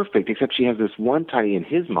perfect, except she has this one tiny, in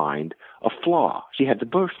his mind, a flaw. She had the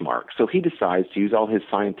birthmark. So he decides to use all his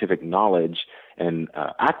scientific knowledge and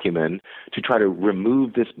acumen to try to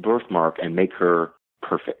remove this birthmark and make her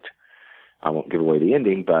perfect. I won't give away the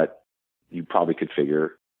ending, but you probably could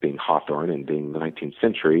figure, being Hawthorne and being the 19th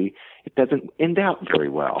century, it doesn't end out very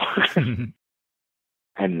well.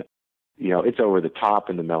 And, you know, it's over the top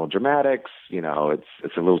in the melodramatics. You know,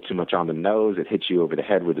 it's a little too much on the nose. It hits you over the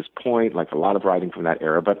head with this point, like a lot of writing from that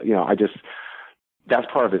era. But, you know, that's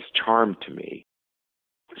part of its charm to me.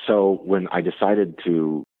 So when I decided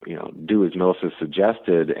to, you know, do as Melissa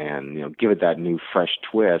suggested and, you know, give it that new fresh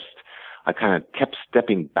twist, I kind of kept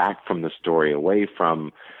stepping back from the story, away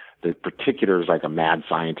from the particulars, like a mad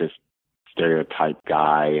scientist stereotype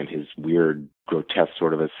guy and his weird, grotesque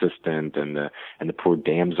sort of assistant, and the poor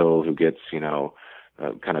damsel who gets, you know,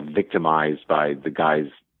 kind of victimized by the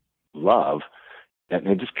guy's love. And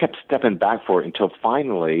I just kept stepping back for it until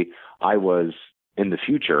finally I was in the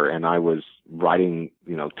future, and I was writing,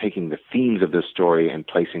 you know, taking the themes of this story and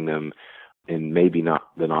placing them in maybe not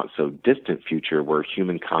the not so distant future, where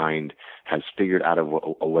humankind has figured out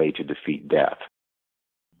a way to defeat death,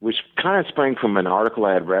 which kind of sprang from an article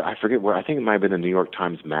I had read. I forget where. I think it might have been the New York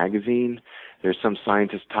Times Magazine. There's some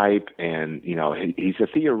scientist type, and, you know, he's a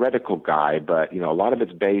theoretical guy, but, you know, a lot of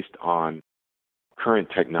it's based on current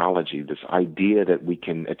technology, this idea that we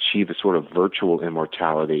can achieve a sort of virtual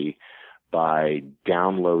immortality by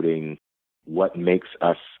downloading what makes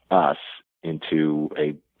us into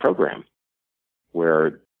a program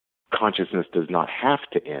where consciousness does not have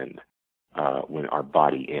to end when our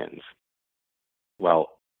body ends. Well,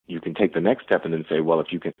 you can take the next step and then say, well, if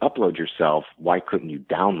you can upload yourself, why couldn't you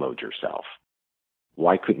download yourself?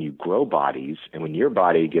 Why couldn't you grow bodies? And when your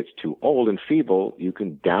body gets too old and feeble, you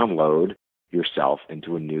can download yourself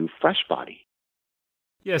into a new, fresh body.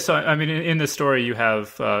 Yeah, so, I mean, in the story, you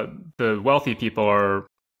have the wealthy people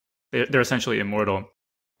they're essentially immortal.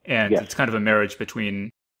 And Yes. It's kind of a marriage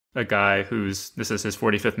between a guy this is his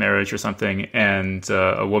 45th marriage or something, and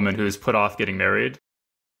a woman who's put off getting married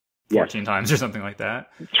 14 times or something like that.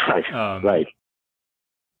 Right, right.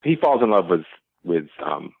 He falls in love with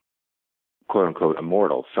quote unquote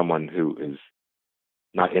immortal, someone who is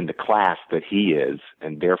not in the class that he is,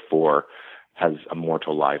 and therefore has a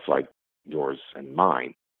mortal life like yours and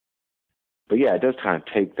mine. But yeah, it does kind of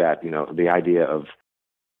take that, you know, the idea of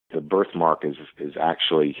the birthmark is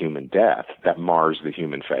actually human death that mars the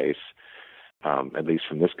human face, at least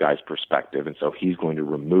from this guy's perspective. And so he's going to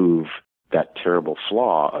remove that terrible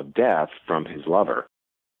flaw of death from his lover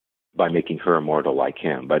by making her immortal like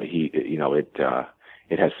him. But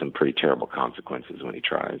it has some pretty terrible consequences when he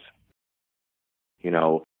tries. You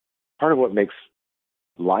know, part of what makes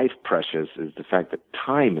life precious is the fact that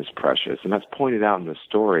time is precious. And that's pointed out in the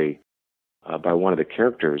story. by one of the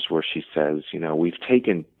characters where she says, we've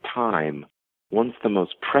taken time, once the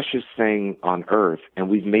most precious thing on earth, and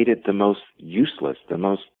we've made it the most useless, the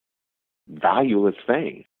most valueless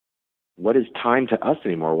thing. What is time to us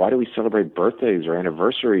anymore? Why do we celebrate birthdays or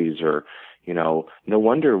anniversaries or, no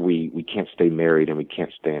wonder we can't stay married and we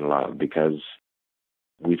can't stay in love, because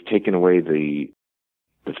we've taken away the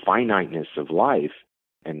finiteness of life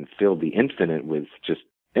and filled the infinite with just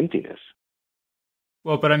emptiness.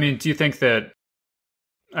 Well, but do you think that,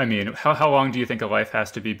 how long do you think a life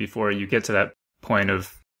has to be before you get to that point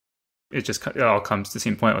of it all comes to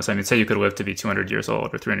seem pointless? Say you could live to be 200 years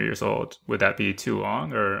old or 300 years old. Would that be too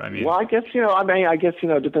long? Or, Well, I guess,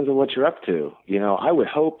 it depends on what you're up to. I would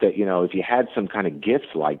hope that, if you had some kind of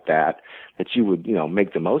gift like that you would,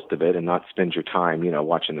 make the most of it and not spend your time,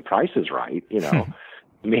 watching The Price is Right,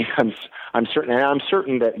 I'm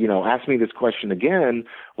certain that, ask me this question again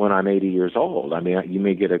when I'm 80 years old. You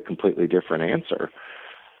may get a completely different answer.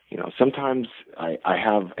 Sometimes I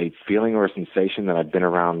have a feeling or a sensation that I've been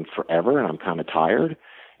around forever and I'm kind of tired.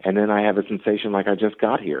 And then I have a sensation like I just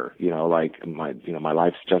got here, like my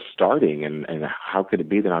life's just starting. And how could it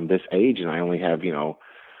be that I'm this age and I only have, I'm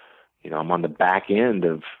on the back end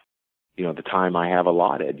of, the time I have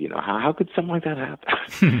allotted, how could something like that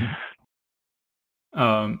happen?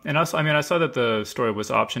 And also, I saw that the story was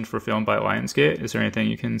optioned for film by Lionsgate. Is there anything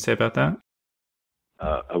you can say about that?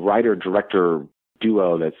 A writer-director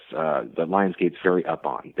duo that Lionsgate's very up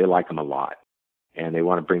on. They like them a lot, and they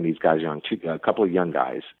want to bring these guys on. A couple of young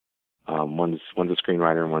guys. One's a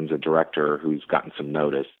screenwriter and one's a director who's gotten some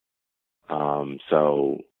notice.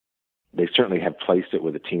 So they certainly have placed it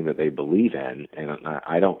with a team that they believe in, and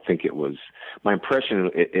I don't think it was my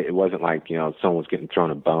impression. It wasn't like someone was getting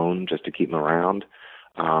thrown a bone just to keep them around.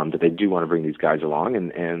 That they do want to bring these guys along,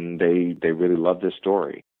 and they really love this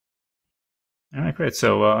story. All right, great.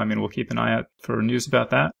 So, we'll keep an eye out for news about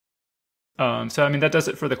that. That does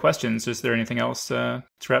it for the questions. Is there anything else to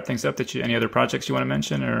wrap things up any other projects you want to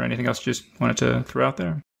mention or anything else you just wanted to throw out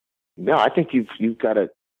there? No, I think you've got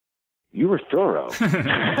it. You were thorough.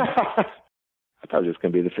 I thought it was just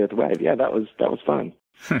going to be the fifth wave. Yeah, that was fun.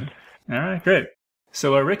 All right, great.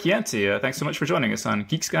 So, Rick Yancey, thanks so much for joining us on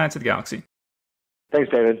Geek's Guide to the Galaxy. Thanks,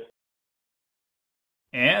 David.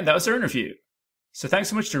 And that was our interview. So thanks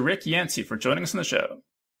so much to Rick Yancey for joining us on the show.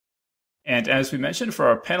 And as we mentioned, for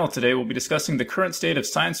our panel today, we'll be discussing the current state of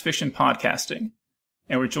science fiction podcasting.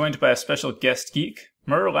 And we're joined by a special guest geek,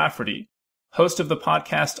 Mur Lafferty, host of the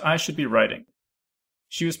podcast I Should Be Writing.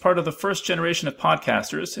 She was part of the first generation of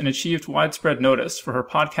podcasters and achieved widespread notice for her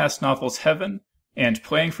podcast novels Heaven and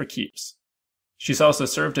Playing for Keeps. She's also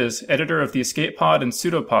served as editor of the Escape Pod and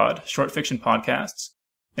Pseudopod short fiction podcasts,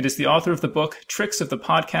 and is the author of the book Tricks of the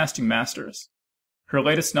Podcasting Masters. Her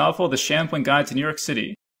latest novel, The Shambling Guide to New York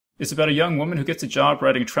City, is about a young woman who gets a job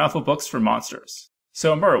writing travel books for monsters.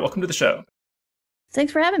 So, Mur, welcome to the show.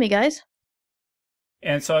 Thanks for having me, guys.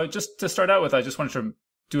 And so just to start out with, I just wanted to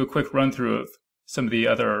do a quick run-through of some of the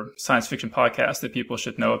other science fiction podcasts that people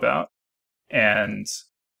should know about. And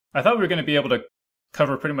I thought we were going to be able to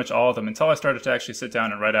cover pretty much all of them until I started to actually sit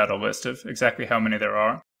down and write out a list of exactly how many there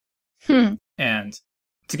are. And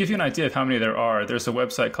to give you an idea of how many there are, there's a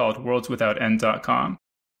website called worldswithoutend.com.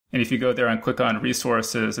 And if you go there and click on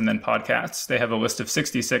resources and then podcasts, they have a list of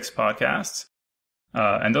 66 podcasts.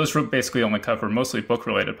 And those basically only cover mostly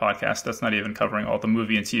book-related podcasts. That's not even covering all the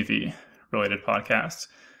movie and TV-related podcasts.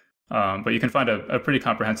 But you can find a pretty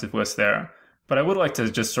comprehensive list there. But I would like to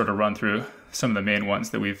just sort of run through some of the main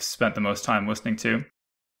ones that we've spent the most time listening to.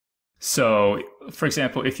 So, for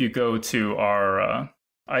example, if you go to our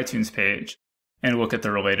iTunes page and look at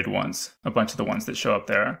the related ones, a bunch of the ones that show up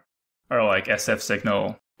there are like SF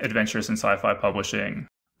Signal, Adventures in Sci-Fi Publishing,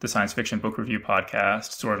 the Science Fiction Book Review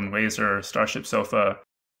Podcast, Sword and Laser, Starship Sofa,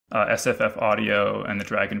 SFF Audio, and The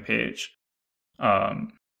Dragon Page.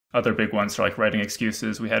 Other big ones are like Writing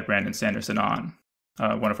Excuses. We had Brandon Sanderson on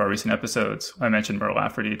one of our recent episodes. I mentioned Mur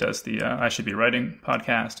Lafferty does the I Should Be Writing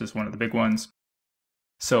podcast is one of the big ones.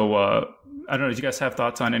 So I don't know, do you guys have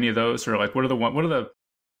thoughts on any of those, or like what are the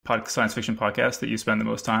science fiction podcasts that you spend the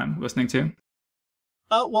most time listening to?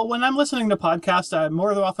 Well, when I'm listening to podcasts,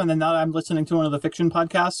 more often than not, I'm listening to one of the fiction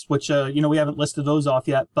podcasts, which, we haven't listed those off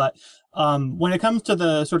yet. But when it comes to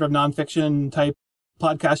the sort of nonfiction type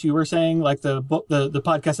podcast you were saying, like the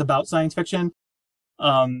podcast about science fiction,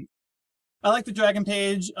 I like the Dragon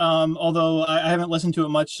Page, although I haven't listened to it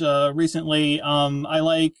much recently. I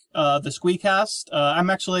like the Squeakcast. I'm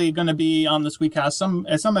actually going to be on the Squeakcast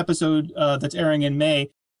at some episode that's airing in May.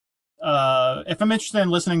 If I'm interested in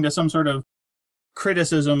listening to some sort of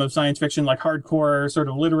criticism of science fiction, like hardcore sort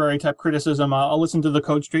of literary type criticism, I'll listen to the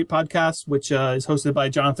Code Street podcast, which is hosted by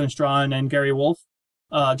Jonathan Strahan and Gary Wolfe.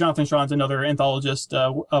 Jonathan Strahan's another anthologist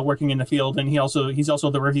working in the field, and he's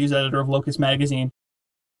also the reviews editor of Locus Magazine.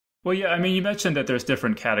 Well, yeah, I mean, you mentioned that there's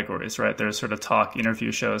different categories, right? There's sort of talk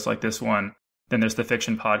interview shows like this one. Then there's the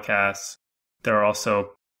fiction podcasts. There are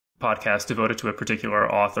also podcasts devoted to a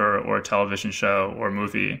particular author or television show or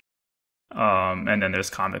movie. And then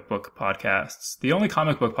there's comic book podcasts. The only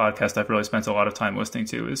comic book podcast I've really spent a lot of time listening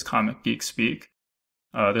to is Comic Geek Speak.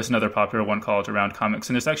 There's another popular one called Around Comics.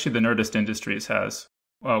 And there's actually the Nerdist Industries has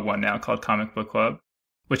one now called Comic Book Club,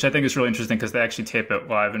 which I think is really interesting because they actually tape it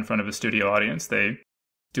live in front of a studio audience. They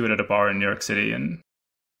do it at a bar in New York City and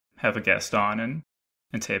have a guest on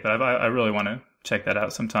and tape it. I really want to check that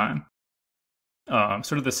out sometime.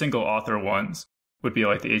 Sort of the single author ones would be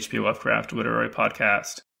like the H.P. Lovecraft Literary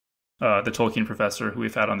Podcast, the Tolkien Professor, who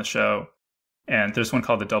we've had on the show. And there's one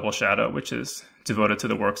called The Double Shadow, which is devoted to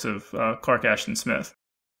the works of Clark Ashton Smith.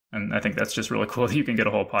 And I think that's just really cool that you can get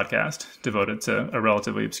a whole podcast devoted to a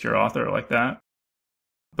relatively obscure author like that.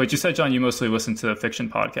 But you said, John, you mostly listen to fiction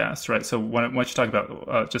podcasts, right? So why don't you talk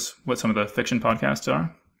about just what some of the fiction podcasts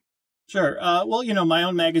are? Sure. Well, my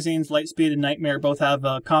own magazines, Lightspeed and Nightmare, both have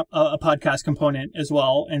a podcast component as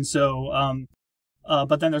well. And so,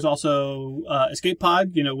 but then there's also Escape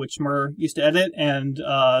Pod, which Murr used to edit. And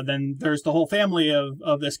then there's the whole family of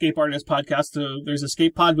the Escape Artist podcast. So there's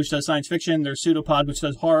Escape Pod, which does science fiction. There's Pseudopod, which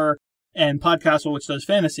does horror, and Podcastle, which does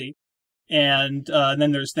fantasy. And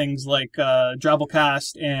then there's things like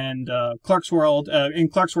Drabblecast and Clark's World.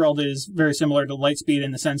 And Clark's World is very similar to Lightspeed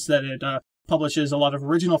in the sense that it publishes a lot of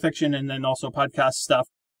original fiction and then also podcast stuff.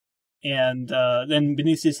 And then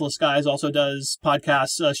Beneath Ceaseless Skies also does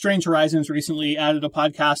podcasts. Strange Horizons recently added a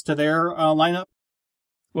podcast to their lineup.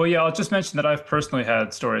 Well, yeah, I'll just mention that I've personally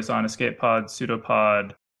had stories on Escape Pod,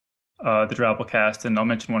 Pseudopod, the Drabblecast, and I'll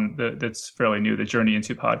mention one that's fairly new, the Journey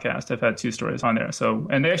Into podcast. I've had 2 stories on there. So,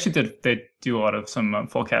 and they do a lot of some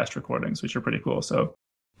full cast recordings, which are pretty cool. So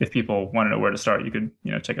if people want to know where to start, you could,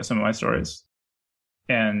 check out some of my stories.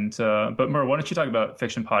 And, but Murr, why don't you talk about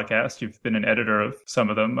fiction podcasts? You've been an editor of some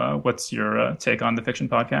of them. What's your take on the fiction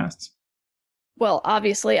podcasts? Well,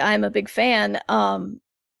 obviously, I'm a big fan.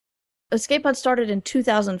 Escape Pod started in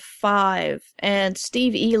 2005, and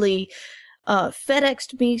Steve Ely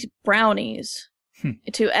FedExed me brownies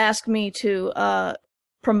to ask me to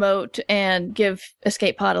promote and give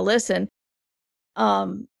Escape Pod a listen.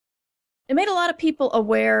 It made a lot of people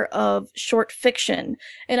aware of short fiction,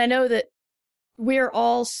 and I know that we're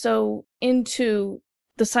all so into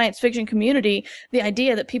the science fiction community, the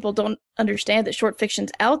idea that people don't understand that short fiction's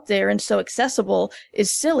out there and so accessible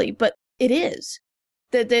is silly, but it is.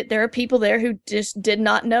 That there are people there who just did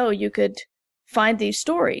not know you could find these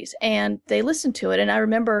stories, and they listened to it. And I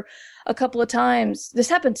remember a couple of times, this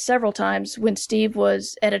happened several times when Steve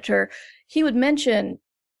was editor, he would mention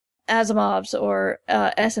Asimov's or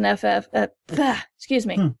SNFF,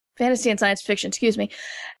 fantasy and science fiction,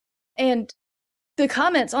 and the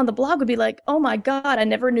comments on the blog would be like, oh my God, I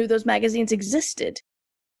never knew those magazines existed.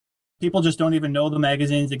 People just don't even know the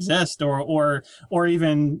magazines exist or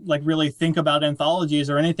even like really think about anthologies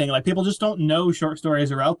or anything. Like people just don't know short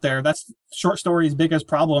stories are out there. That's short stories' biggest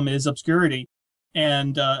problem is obscurity.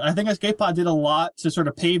 And I think Escape Pod did a lot to sort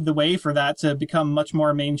of pave the way for that to become much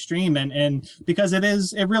more mainstream. And because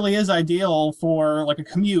it really is ideal for like a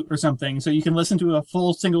commute or something. So you can listen to a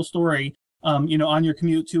full single story, on your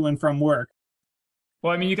commute to and from work.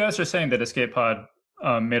 Well, I mean, you guys are saying that Escape Pod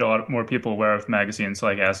made a lot more people aware of magazines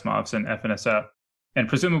like Asimov's and FNSF. And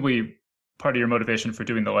presumably part of your motivation for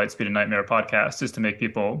doing the Lightspeed and Nightmare podcast is to make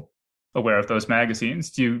people aware of those magazines.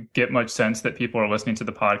 Do you get much sense that people are listening to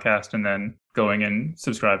the podcast and then going and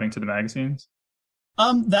subscribing to the magazines?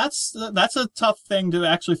 That's a tough thing to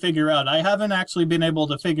actually figure out. I haven't actually been able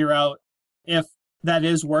to figure out if that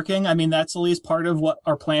is working. I mean, that's at least part of what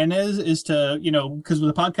our plan is to, because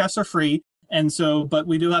the podcasts are free. And so, but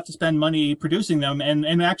we do have to spend money producing them.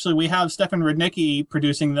 And actually we have Stefan Rudnicki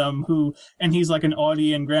producing them and he's like an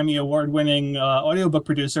Audie and Grammy award winning, audiobook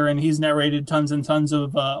producer. And he's narrated tons and tons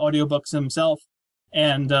of, audiobooks himself.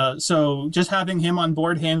 And, so just having him on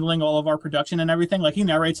board handling all of our production and everything, like he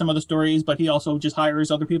narrates some of the stories, but he also just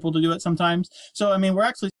hires other people to do it sometimes. So, I mean, we're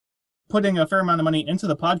actually putting a fair amount of money into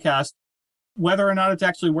the podcast. Whether or not it's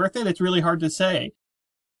actually worth it, it's really hard to say.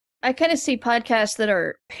 I kind of see podcasts that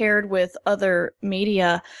are paired with other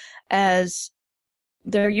media as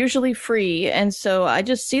they're usually free. And so I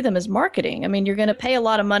just see them as marketing. I mean, you're going to pay a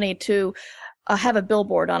lot of money to have a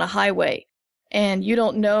billboard on a highway. And you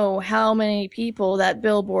don't know how many people that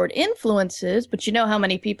billboard influences, but you know how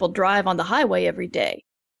many people drive on the highway every day.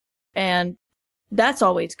 And that's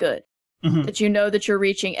always good. Mm-hmm. That you know that you're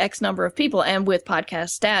reaching X number of people. And with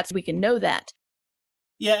podcast stats, we can know that.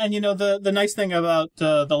 Yeah, and the nice thing about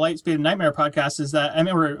the Lightspeed and Nightmare podcast is that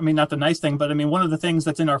not the nice thing, but one of the things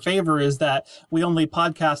that's in our favor is that we only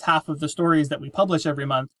podcast half of the stories that we publish every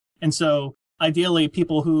month, and so ideally,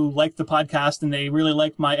 people who like the podcast and they really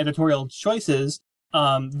like my editorial choices,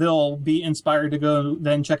 they'll be inspired to go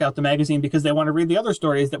then check out the magazine because they want to read the other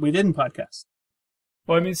stories that we didn't podcast.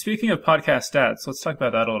 Well, speaking of podcast stats, let's talk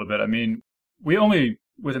about that a little bit. We only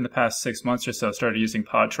within the past 6 months or so started using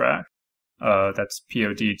PodTrack. That's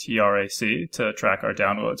PODTRAC to track our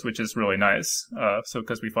downloads, which is really nice. So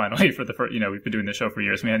because we finally, for the first, we've been doing the show for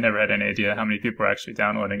years, we had never had any idea how many people are actually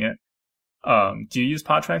downloading it. Do you use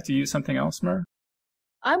PodTrack? Do you use something else, Mer?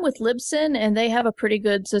 I'm with Libsyn, and they have a pretty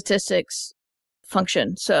good statistics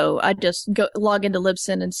function. So I just log into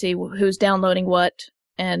Libsyn and see who's downloading what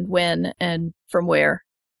and when and from where.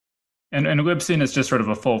 And Libsyn is just sort of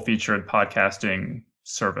a full-featured podcasting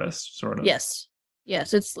service, sort of.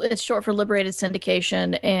 Yes, it's short for Liberated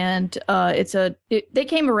Syndication, and they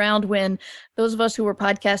came around when those of us who were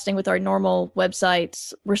podcasting with our normal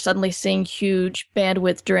websites were suddenly seeing huge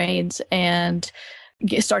bandwidth drains and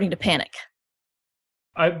starting to panic.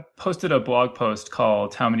 I posted a blog post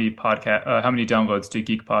called "How many downloads do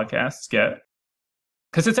Geek podcasts get?"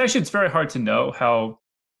 Because it's very hard to know how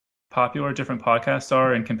popular different podcasts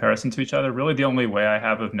are in comparison to each other. Really, the only way I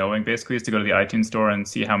have of knowing basically is to go to the iTunes store and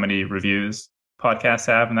see how many reviews podcasts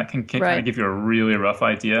have, and that can kind of give you a really rough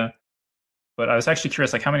idea. But I was actually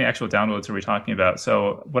curious, like, how many actual downloads are we talking about?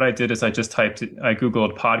 So what I did is I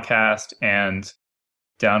Googled podcast and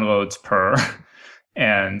downloads per,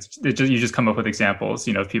 and you just come up with examples,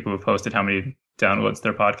 of people who posted how many downloads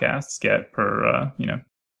their podcasts get per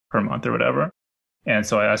month or whatever. And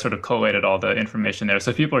so I sort of collated all the information there. So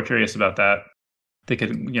if people are curious about that, they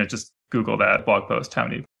could, just Google that blog post, how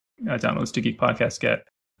many downloads do Geek podcasts get.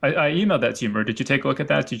 I emailed that to you, Mer. Did you take a look at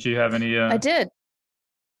that? Did you have any? I did.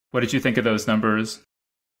 What did you think of those numbers?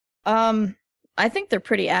 I think they're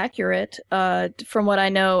pretty accurate. From what I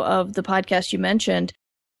know of the podcast you mentioned,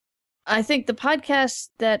 I think the podcasts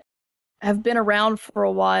that have been around for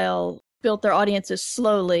a while built their audiences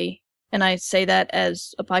slowly. And I say that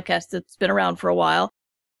as a podcast that's been around for a while.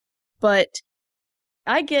 But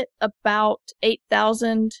I get about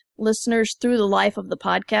 8,000 listeners through the life of the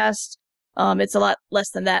podcast. It's a lot less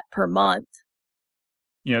than that per month.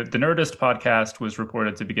 The Nerdist podcast was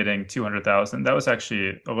reported to be getting 200,000. That was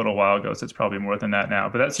actually a little while ago, so it's probably more than that now.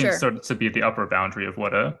 But that seems to be the upper boundary of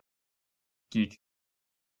what a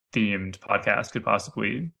geek-themed podcast could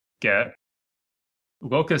possibly get.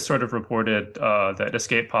 Locus sort of reported that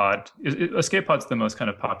Escape Pod's the most kind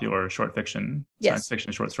of popular short fiction, science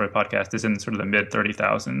fiction short story podcast, is in sort of the mid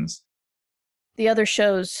 30,000s. The other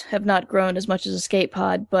shows have not grown as much as Escape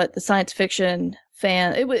Pod, but the science fiction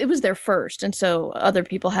fan, it was their first, and so other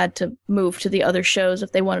people had to move to the other shows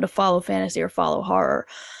if they wanted to follow fantasy or follow horror.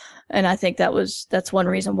 And I think that's one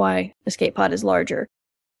reason why Escape Pod is larger.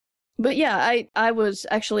 But yeah, I was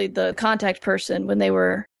actually the contact person when they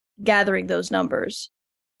were gathering those numbers,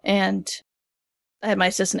 and I had my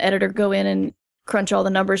assistant editor go in and crunch all the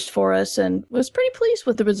numbers for us and was pretty pleased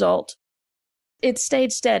with the result. It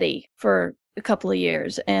stayed steady for a couple of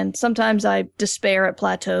years, and sometimes I despair at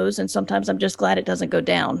plateaus, and sometimes I'm just glad it doesn't go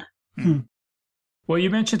down. Well, you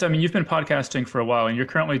mentioned, you've been podcasting for a while, and you're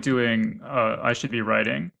currently doing I Should Be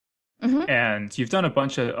Writing, and you've done a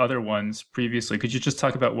bunch of other ones previously. Could you just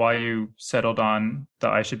talk about why you settled on the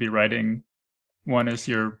I Should Be Writing one as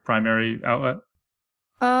your primary outlet?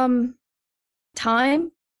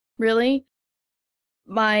 Time, really.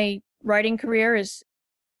 My writing career has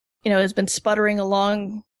been sputtering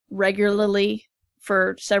along regularly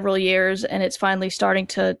for several years, and it's finally starting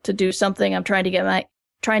to do something. I'm trying to get my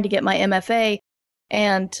MFA,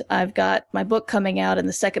 and I've got my book coming out and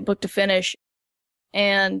the second book to finish,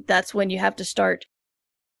 and that's when you have to start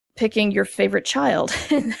picking your favorite child,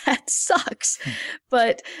 and that sucks.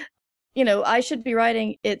 But I Should Be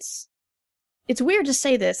Writing. It's weird to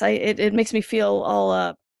say this. It makes me feel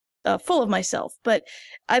all full of myself. But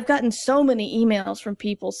I've gotten so many emails from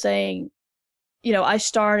people saying, I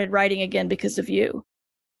started writing again because of you.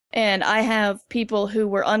 And I have people who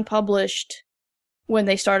were unpublished when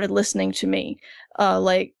they started listening to me.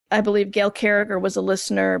 Like, I believe Gail Carriger was a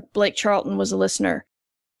listener. Blake Charlton was a listener.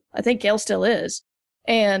 I think Gail still is.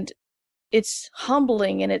 And it's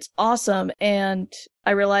humbling and it's awesome. And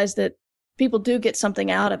I realize that people do get something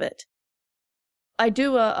out of it. I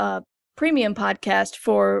do a premium podcast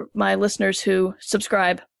for my listeners who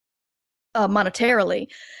subscribe monetarily.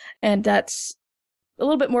 And that's a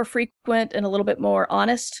little bit more frequent and a little bit more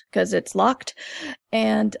honest because it's locked.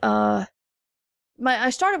 And I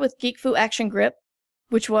started with Geek Fu Action Grip,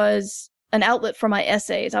 which was an outlet for my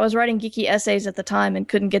essays. I was writing geeky essays at the time and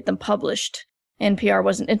couldn't get them published. NPR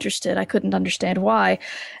wasn't interested. I couldn't understand why.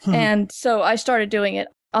 And so I started doing it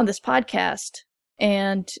on this podcast.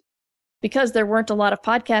 And because there weren't a lot of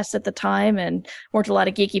podcasts at the time and weren't a lot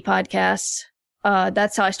of geeky podcasts,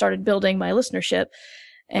 that's how I started building my listenership.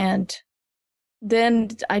 And then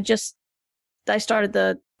I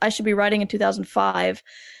started I Should Be Writing in 2005.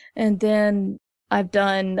 And then I've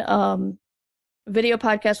done video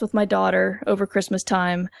podcasts with my daughter over Christmas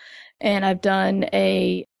time. And I've done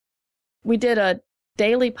we did a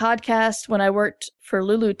daily podcast when I worked for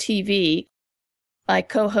Lulu TV. My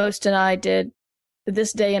co-host and I did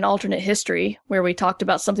This Day in Alternate History, where we talked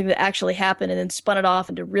about something that actually happened and then spun it off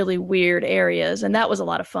into really weird areas. And that was a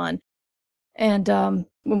lot of fun. And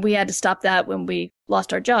when we had to stop that when we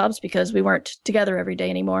lost our jobs because we weren't together every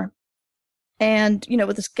day anymore. And,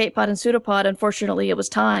 with Escape Pod and Pseudopod, unfortunately, it was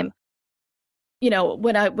time.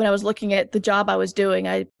 When I was looking at the job I was doing,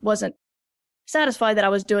 I wasn't satisfied that I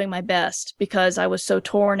was doing my best because I was so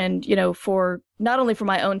torn and, for not only for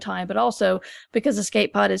my own time, but also because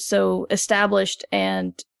Escape Pod is so established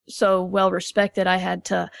and so well respected, I had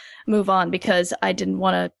to move on because I didn't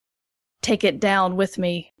want to take it down with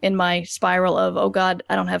me in my spiral of, oh God,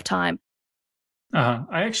 I don't have time.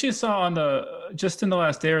 I actually saw just in the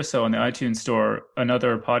last day or so on the iTunes store,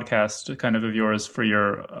 another podcast kind of yours for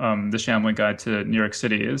your, The Shambling Guide to New York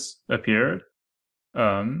City has appeared.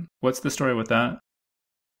 What's the story with that?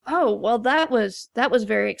 Oh, well, that was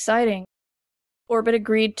very exciting. Orbit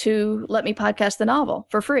agreed to let me podcast the novel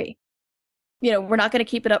for free. We're not going to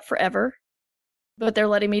keep it up forever, but they're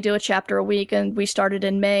letting me do a chapter a week. And we started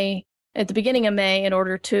in May, at the beginning of May, in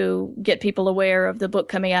order to get people aware of the book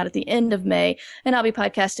coming out at the end of May. And I'll be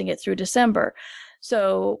podcasting it through December.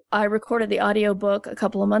 So I recorded the audiobook a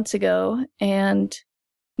couple of months ago, and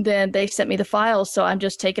then they sent me the files. So I'm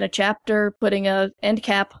just taking a chapter, putting end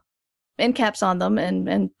caps on them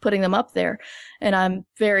and putting them up there. And I'm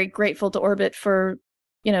very grateful to Orbit for,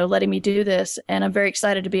 letting me do this. And I'm very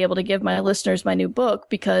excited to be able to give my listeners my new book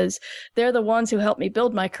because they're the ones who helped me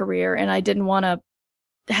build my career. And I didn't want to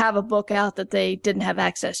have a book out that they didn't have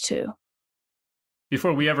access to.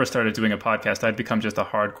 Before we ever started doing a podcast, I'd become just a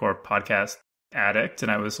hardcore podcast addict.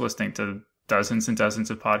 And I was listening to dozens and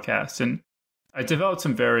dozens of podcasts. And I developed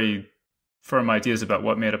some very firm ideas about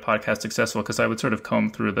what made a podcast successful because I would sort of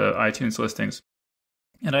comb through the iTunes listings.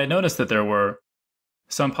 And I noticed that there were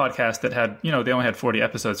some podcasts that had, they only had 40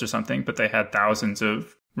 episodes or something, but they had thousands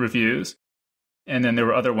of reviews. And then there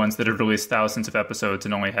were other ones that had released thousands of episodes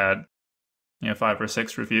and only had, 5 or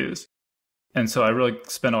 6 reviews. And so I really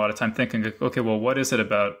spent a lot of time thinking, okay, well, what is it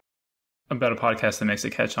about a podcast that makes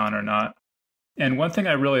it catch on or not? And one thing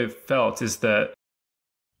I really felt is that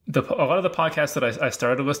a lot of the podcasts that I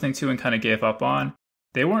started listening to and kind of gave up on,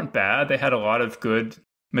 they weren't bad. They had a lot of good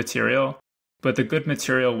material, but the good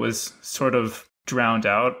material was sort of drowned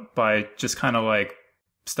out by just kind of like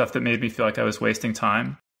stuff that made me feel like I was wasting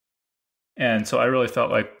time. And so I really felt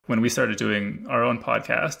like when we started doing our own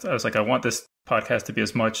podcast, I was like, I want this podcast to be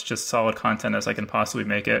as much just solid content as I can possibly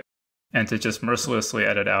make it, and to just mercilessly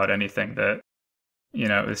edit out anything that,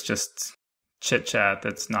 is just chit chat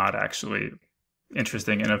that's not actually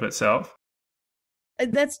interesting in of itself.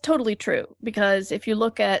 That's totally true, because if you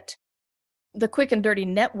look at the Quick and Dirty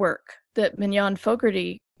Network that Mignon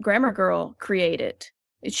Fogarty, Grammar Girl, created,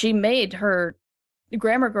 she made her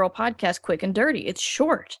Grammar Girl podcast quick and dirty. It's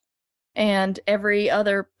short. And every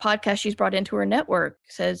other podcast she's brought into her network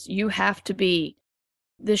says you have to be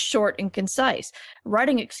this short and concise.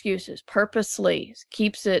 Writing Excuses purposely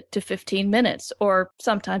keeps it to 15 minutes or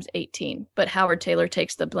sometimes 18, but Howard Taylor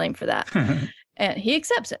takes the blame for that. And he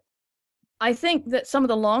accepts it. I think that some of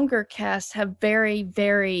the longer casts have very,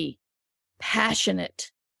 very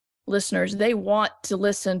passionate listeners. They want to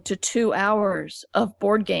listen to 2 hours of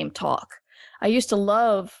board game talk. I used to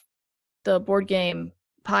love the board game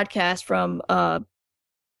podcast from the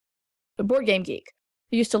Board Game Geek.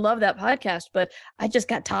 I used to love that podcast, but I just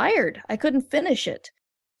got tired. I couldn't finish it.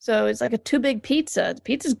 So it's like a too big pizza. The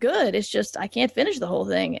pizza's good. It's just I can't finish the whole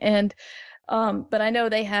thing. And but I know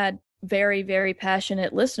they had very, very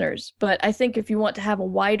passionate listeners. But I think if you want to have a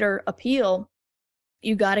wider appeal,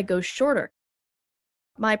 you got to go shorter.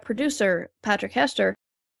 My producer, Patrick Hester,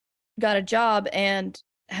 got a job and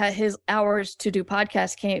his hours to do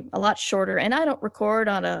podcasts came a lot shorter. And I don't record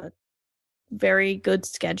on a very good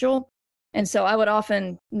schedule. And so I would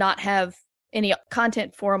often not have any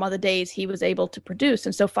content for him on the days he was able to produce.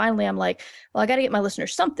 And so finally I'm like, well, I got to get my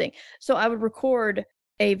listeners something. So I would record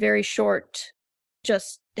a very short,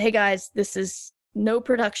 just, hey guys, this is no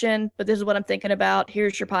production, but this is what I'm thinking about.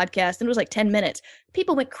 Here's your podcast. And it was like 10 minutes.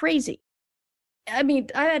 People went crazy. I mean,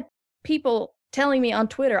 I had people telling me on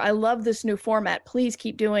Twitter, I love this new format. Please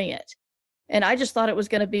keep doing it. And I just thought it was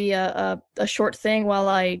going to be a short thing while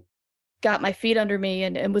I got my feet under me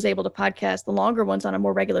and was able to podcast the longer ones on a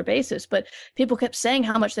more regular basis. But people kept saying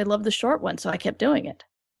how much they loved the short one, so I kept doing it.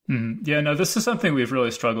 Yeah, no, this is something we've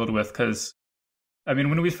really struggled with because, I mean,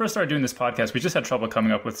 when we first started doing this podcast, we just had trouble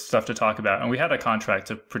coming up with stuff to talk about. And we had a contract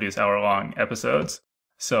to produce hour-long episodes.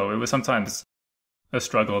 So it was sometimes a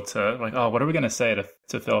struggle to like, oh, what are we going to say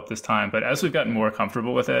to fill up this time? But as we've gotten more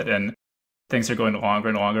comfortable with it and things are going longer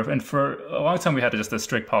and longer, and for a long time we had just a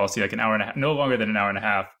strict policy, like an hour and a half, no longer than an hour and a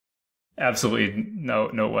half. Absolutely no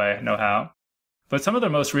way, no how. But some of the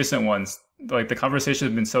most recent ones, like the conversation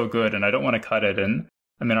has been so good and I don't want to cut it. And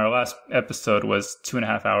I mean, our last episode was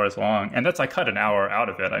 2.5 hours long, and I cut an hour out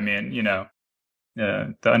of it. I mean, you know,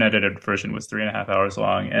 the unedited version was 3.5 hours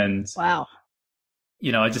long. And wow.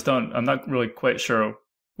 You know, I'm not really quite sure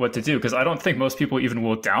what to do because I don't think most people even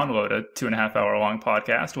will download a 2.5 hour long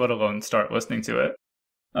podcast, let alone start listening to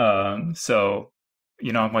it. So,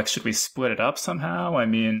 you know, I'm like, should we split it up somehow? I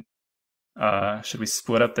mean, should we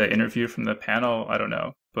split up the interview from the panel? I don't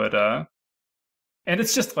know. But, and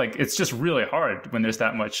it's just really hard when there's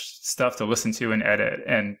that much stuff to listen to and edit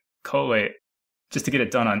and collate. Just to get it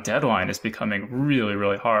done on deadline is becoming really,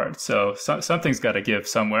 really hard. So something's got to give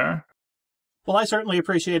somewhere. Well, I certainly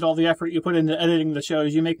appreciate all the effort you put into editing the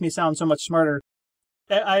shows. You make me sound so much smarter.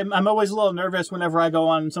 I'm always a little nervous whenever I go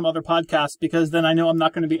on some other podcast because then I know I'm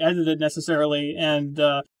not going to be edited necessarily, and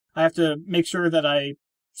I have to make sure that I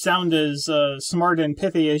sound as smart and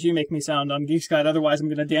pithy as you make me sound on Geek Guide. Otherwise, I'm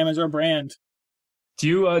going to damage our brand. Do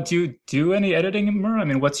you do any editing, Mur? I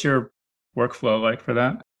mean, what's your workflow like for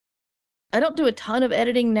that? I don't do a ton of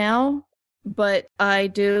editing now, but I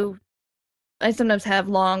do. I sometimes have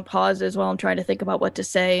long pauses while I'm trying to think about what to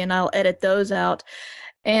say, and I'll edit those out.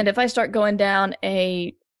 And if I start going down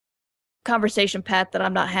a conversation path that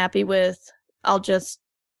I'm not happy with, I'll just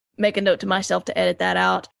make a note to myself to edit that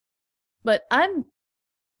out. But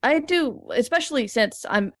I do, especially since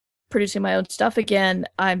I'm producing my own stuff again,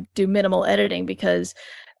 I do minimal editing because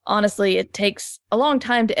honestly, it takes a long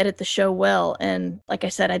time to edit the show well. And like I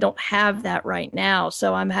said, I don't have that right now.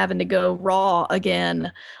 So I'm having to go raw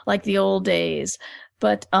again, like the old days.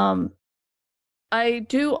 But I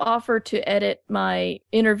do offer to edit my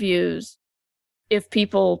interviews if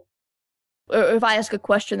I ask a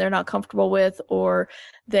question they're not comfortable with, or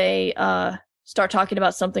they start talking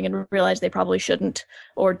about something and realize they probably shouldn't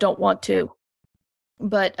or don't want to.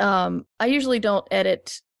 But I usually don't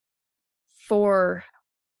edit for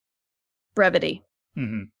brevity.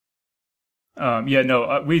 Mm-hmm. Yeah,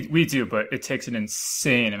 no, we do, but it takes an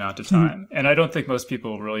insane amount of time. And I don't think most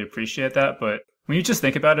people really appreciate that. But when you just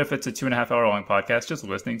think about it, if it's a 2.5 hour long podcast, just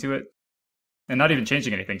listening to it and not even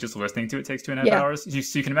changing anything, just listening to it takes 2.5 hours.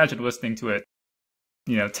 So you can imagine listening to it,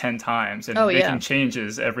 10 times and making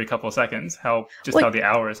changes every couple of seconds, how the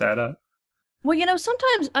hours add up. Well,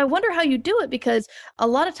 sometimes I wonder how you do it, because a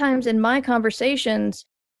lot of times in my conversations,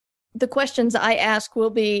 the questions I ask will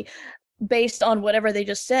be based on whatever they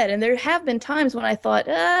just said. And there have been times when I thought,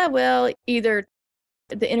 well, either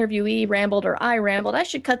the interviewee rambled or I rambled. I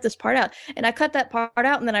should cut this part out. And I cut that part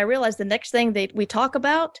out. And then I realized the next thing we talk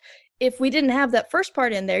about, if we didn't have that first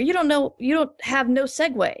part in there, you don't have no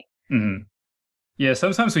segue. Mm-hmm. Yeah,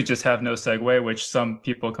 sometimes we just have no segue, which some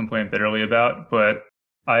people complain bitterly about. But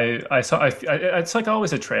it's like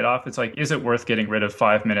always a trade-off. It's like, is it worth getting rid of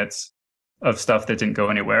 5 minutes of stuff that didn't go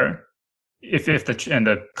anywhere? If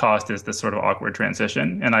the cost is this sort of awkward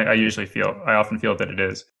transition, and I often feel that it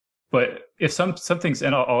is. But if something's,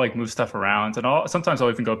 and I'll like move stuff around, and sometimes I'll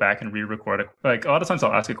even go back and re-record it. Like a lot of times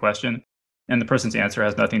I'll ask a question, and the person's answer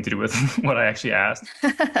has nothing to do with what I actually asked,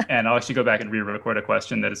 and I'll actually go back and re-record a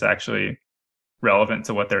question that is actually relevant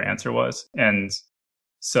to what their answer was. And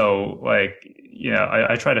so, like,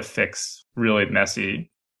 I try to fix really messy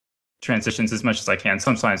transitions as much as I can,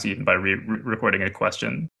 sometimes even by recording a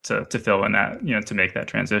question to fill in that, to make that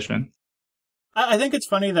transition. I think it's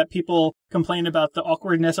funny that people complain about the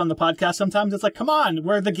awkwardness on the podcast sometimes. It's like, come on,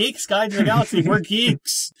 we're the Geeks Guide to the Galaxy. We're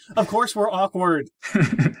geeks. Of course we're awkward.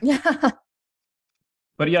 Yeah.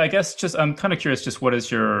 But yeah, I guess I'm kind of curious, just what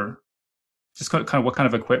is what kind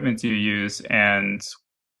of equipment do you use, and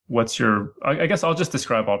I guess I'll just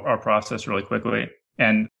describe our process really quickly.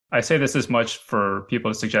 And I say this as much for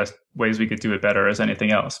people to suggest ways we could do it better as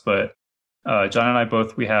anything else. But John and I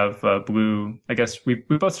both, we have Blue, I guess we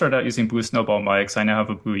both started out using Blue Snowball mics. I now have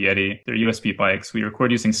a Blue Yeti. They're USB mics. We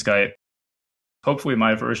record using Skype. Hopefully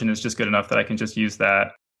my version is just good enough that I can just use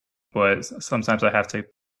that. But sometimes I have to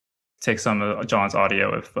take some of John's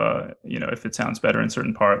audio if, if it sounds better in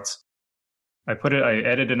certain parts. I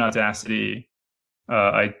edit in Audacity.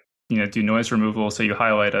 I do noise removal. So you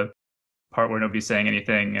highlight a part where nobody's saying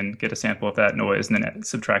anything and get a sample of that noise and then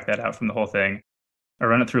subtract that out from the whole thing. I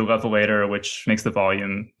run it through Levelator, which makes the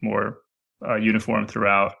volume more uniform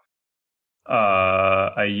throughout.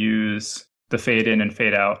 I use the fade in and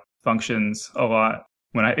fade out functions a lot.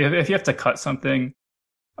 If you have to cut something,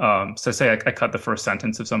 so say I cut the first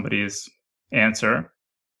sentence of somebody's answer,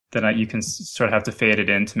 then you can sort of have to fade it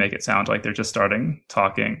in to make it sound like they're just starting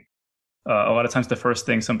talking. A lot of times the first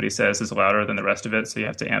thing somebody says is louder than the rest of it, so you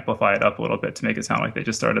have to amplify it up a little bit to make it sound like they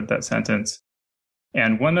just started that sentence.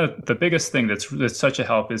 And one of the biggest thing that's such a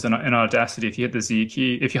help is in Audacity, if you hit the Z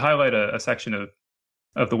key, if you highlight a section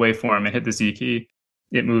of the waveform and hit the Z key,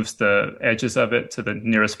 it moves the edges of it to the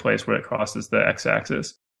nearest place where it crosses the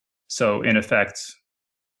x-axis. So in effect,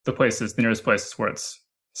 the nearest place is where it's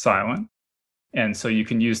silent. And so you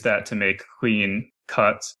can use that to make clean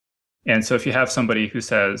cuts. And so if you have somebody who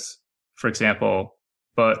says, for example,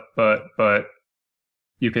 but,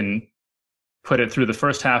 you can put it through the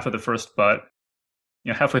first half of the first but,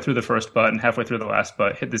 halfway through the first but and halfway through the last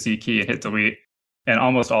but, hit the Z key and hit delete. And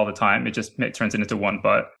almost all the time, it turns it into one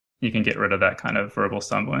but. You can get rid of that kind of verbal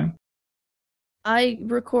stumbling. I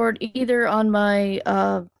record either on my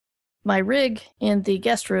my rig in the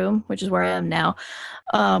guest room, which is where I am now,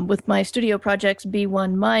 with my Studio Projects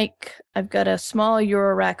B1 mic. I've got a small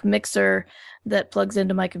Eurorack mixer that plugs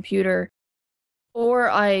into my computer, or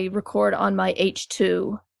I record on my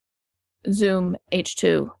H2, Zoom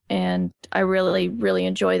H2, and I really, really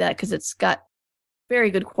enjoy that because it's got very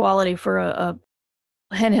good quality for a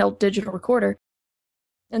handheld digital recorder.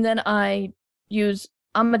 And then I use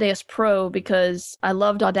Amadeus Pro because I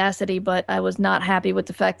loved Audacity, but I was not happy with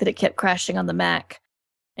the fact that it kept crashing on the Mac.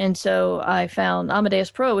 And so I found Amadeus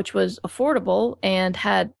Pro, which was affordable and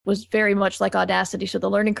was very much like Audacity, so the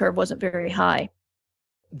learning curve wasn't very high.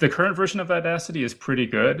 The current version of Audacity is pretty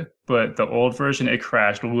good, but the old version, it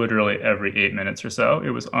crashed literally every 8 minutes or so.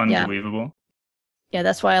 It was unbelievable. Yeah,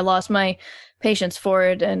 that's why I lost my patience for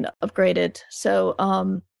it and upgraded. So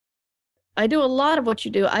I do a lot of what you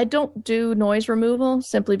do. I don't do noise removal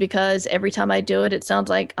simply because every time I do it, it sounds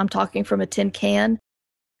like I'm talking from a tin can.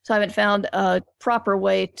 So I haven't found a proper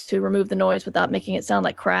way to remove the noise without making it sound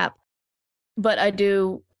like crap. But I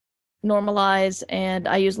do normalize, and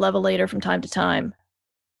I use Levelator from time to time.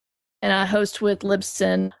 And I host with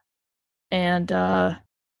Libsyn. And I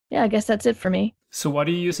guess that's it for me. So why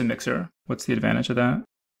do you use a mixer? What's the advantage of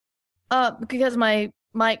that? Because my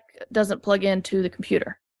mic doesn't plug into the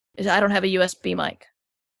computer. I don't have a USB mic.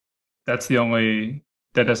 That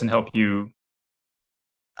doesn't help you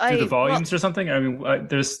do the volumes or something? I mean,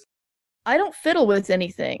 I don't fiddle with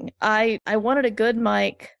anything. I wanted a good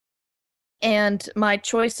mic, and my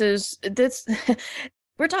choices,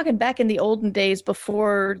 we're talking back in the olden days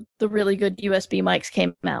before the really good USB mics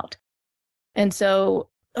came out. And so,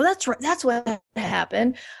 that's right. That's what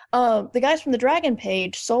happened. The guys from the Dragon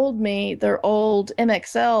Page sold me their old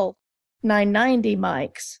MXL 990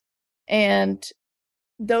 mics, and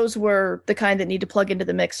those were the kind that need to plug into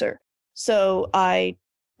the mixer. So I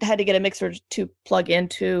had to get a mixer to plug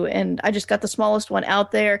into, and I just got the smallest one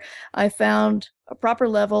out there. I found a proper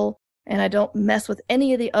level, and I don't mess with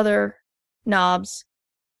any of the other knobs.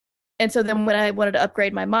 And so then when I wanted to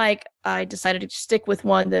upgrade my mic, I decided to stick with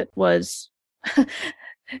one that was...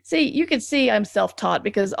 See, you can see I'm self-taught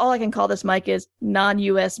because all I can call this mic is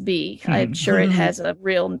non-USB. I'm sure it has a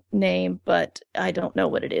real name, but I don't know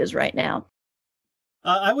what it is right now.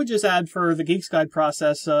 I would just add for the Geeks Guide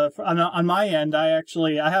process, on my end, I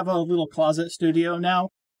have a little closet studio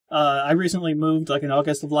now. I recently moved like in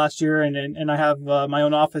August of last year, and I have my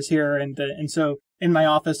own office here, and so in my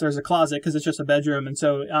office there's a closet because it's just a bedroom, and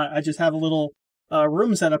so I just have a little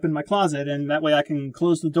room set up in my closet, and that way I can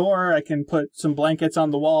close the door, I can put some blankets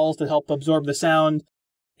on the walls to help absorb the sound,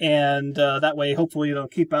 and that way hopefully it'll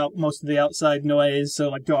keep out most of the outside noise, so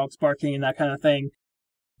like dogs barking and that kind of thing.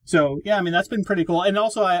 So yeah, I mean, that's been pretty cool. And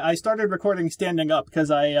also I started recording standing up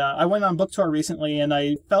because I went on book tour recently, and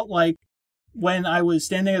I felt like when I was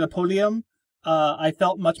standing at a podium, I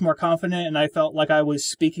felt much more confident, and I felt like I was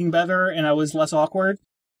speaking better and I was less awkward.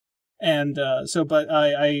 And but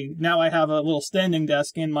I now have a little standing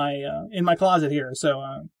desk in my closet here, so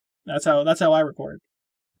that's how I record.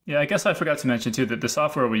 Yeah, I guess I forgot to mention too that the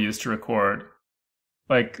software we use to record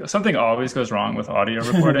like something always goes wrong with audio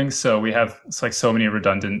recording. So we have so many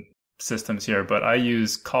redundant systems here, but I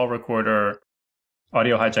use Call Recorder,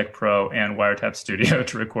 Audio Hijack Pro, and Wiretap Studio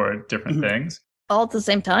to record different things. All at the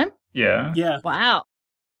same time? Yeah. Yeah. Wow.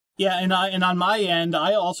 Yeah, and on my end,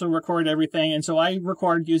 I also record everything, and so I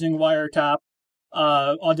record using Wiretap,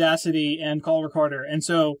 Audacity, and Call Recorder, and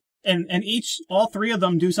so and all three of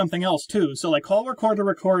them do something else too. So like Call Recorder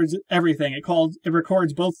records everything. It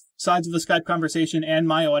records both sides of the Skype conversation and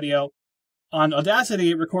my audio. On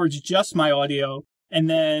Audacity, it records just my audio, and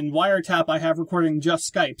then Wiretap I have recording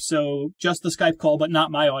just Skype, so just the Skype call, but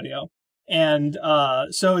not my audio. And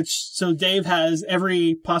so Dave has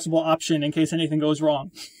every possible option in case anything goes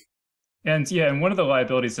wrong. And yeah, and one of the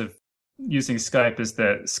liabilities of using Skype is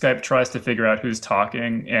that Skype tries to figure out who's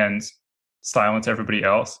talking and silence everybody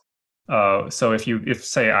else. So if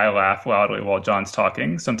say I laugh loudly while John's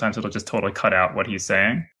talking, sometimes it'll just totally cut out what he's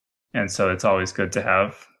saying. And so it's always good to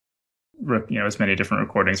have, as many different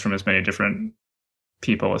recordings from as many different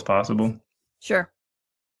people as possible. Sure.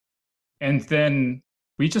 And then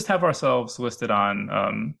we just have ourselves listed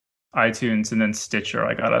on iTunes, and then Stitcher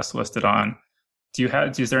I got us listed on.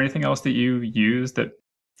 Is there anything else that you use that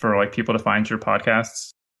for like people to find your podcasts?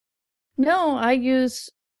 No, I use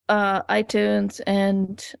iTunes,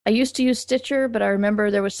 and I used to use Stitcher, but I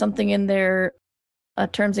remember there was something in their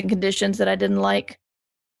terms and conditions that I didn't like.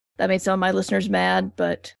 That made some of my listeners mad,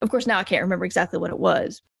 but of course now I can't remember exactly what it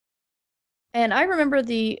was. And I remember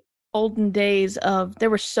the olden days of there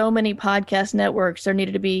were so many podcast networks. There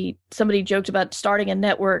needed to be, somebody joked about starting a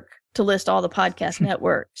network to list all the podcast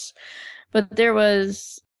networks. But there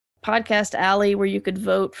was Podcast Alley where you could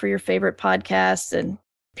vote for your favorite podcasts, and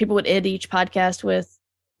people would end each podcast with,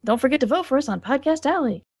 "Don't forget to vote for us on Podcast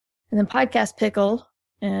Alley." And then Podcast Pickle.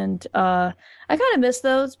 And I kind of miss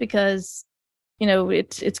those because,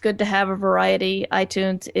 it's good to have a variety.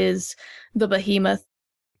 iTunes is the behemoth.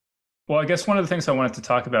 Well, I guess one of the things I wanted to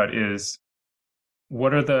talk about is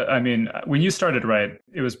when you started, right,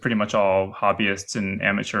 it was pretty much all hobbyists and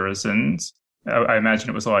amateurs, and I imagine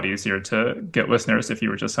it was a lot easier to get listeners if you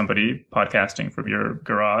were just somebody podcasting from your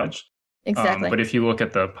garage. Exactly. But if you look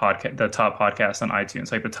at the top podcasts on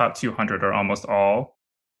iTunes, like the top 200 are almost all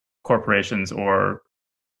corporations or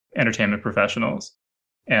entertainment professionals.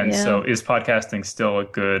 And so is podcasting still a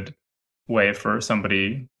good way for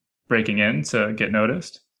somebody breaking in to get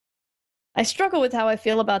noticed? I struggle with how I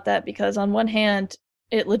feel about that because on one hand,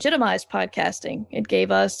 it legitimized podcasting. It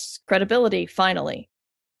gave us credibility, finally.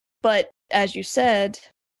 But as you said,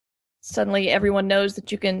 suddenly everyone knows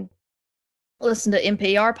that you can listen to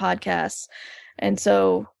NPR podcasts. And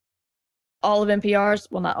so all of NPR's,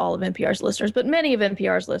 well, not all of NPR's listeners, but many of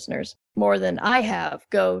NPR's listeners, more than I have,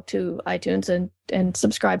 go to iTunes and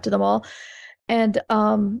subscribe to them all. And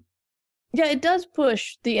it does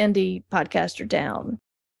push the indie podcaster down.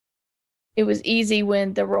 It was easy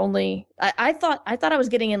when there were only, I thought I was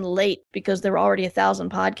getting in late because there were already 1,000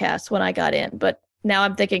 podcasts when I got in, but now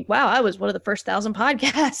I'm thinking, wow, I was one of the first 1,000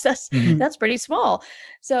 podcasts. That's pretty small.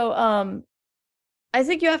 So I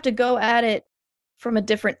think you have to go at it from a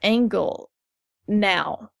different angle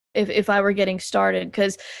now if I were getting started,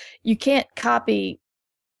 because you can't copy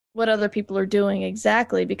what other people are doing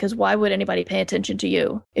exactly, because why would anybody pay attention to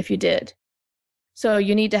you if you did? So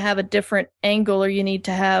you need to have a different angle, or you need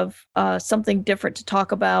to have something different to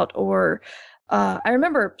talk about. Or I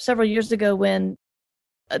remember several years ago when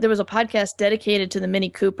there was a podcast dedicated to the Mini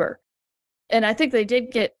Cooper. And I think they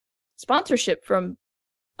did get sponsorship from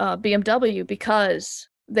BMW because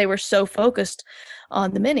they were so focused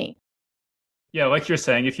on the Mini. Yeah, like you're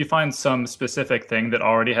saying, if you find some specific thing that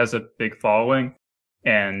already has a big following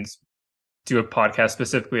and do a podcast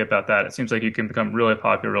specifically about that, it seems like you can become really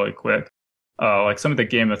popular really quick. Like some of the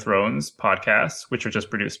Game of Thrones podcasts, which are just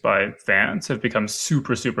produced by fans, have become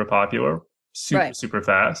super, super popular, super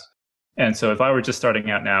fast. And so if I were just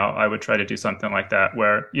starting out now, I would try to do something like that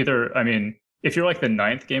where if you're like the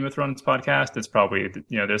 9th Game of Thrones podcast, it's probably,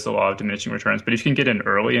 there's a lot of diminishing returns. But if you can get in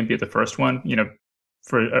early and be the first one,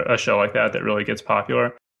 for a show like that really gets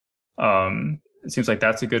popular, it seems like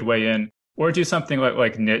that's a good way in. Or do something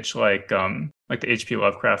like niche, like the H.P.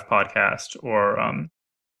 Lovecraft podcast, or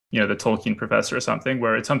the Tolkien Professor or something,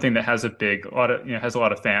 where it's something that has has a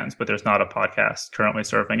lot of fans, but there's not a podcast currently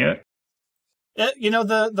serving it.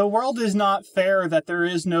 The world is not fair that there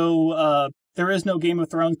is no Game of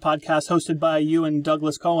Thrones podcast hosted by you and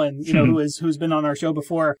Douglas Cohen, who's been on our show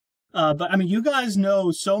before. But I mean, you guys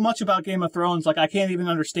know so much about Game of Thrones, like I can't even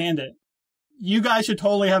understand it. you guys should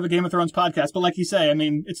totally have a Game of Thrones podcast. But like you say, I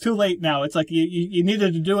mean, it's too late now. It's like you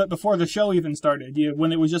needed to do it before the show even started,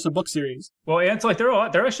 when it was just a book series. Well, and it's like there are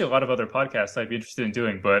actually a lot of other podcasts I'd be interested in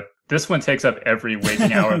doing, but this one takes up every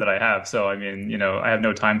waking hour that I have. So, I mean, I have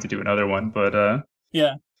no time to do another one, but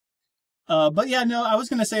yeah. But yeah, no, I was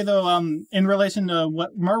going to say though, in relation to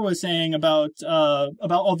what Mur was saying about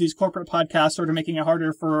all these corporate podcasts sort of making it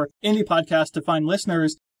harder for indie podcasts to find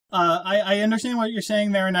listeners. I understand what you're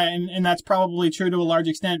saying there, and that's probably true to a large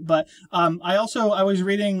extent. But I was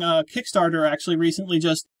reading Kickstarter actually recently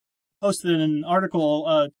just posted an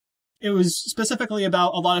article. It was specifically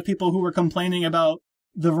about a lot of people who were complaining about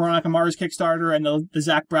the Veronica Mars Kickstarter and the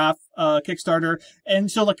Zach Braff Kickstarter,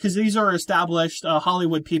 and so because these are established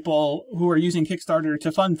Hollywood people who are using Kickstarter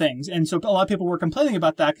to fund things, and so a lot of people were complaining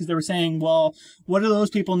about that because they were saying, well, what do those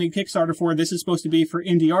people need Kickstarter for? This is supposed to be for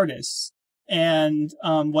indie artists. And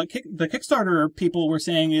what the Kickstarter people were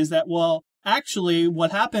saying is that, well, actually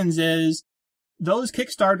what happens is those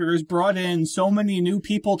Kickstarters brought in so many new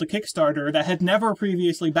people to Kickstarter that had never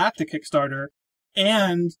previously backed a Kickstarter,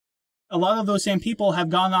 and a lot of those same people have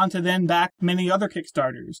gone on to then back many other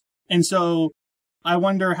Kickstarters. And so I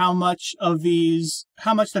wonder how much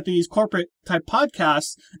that these corporate type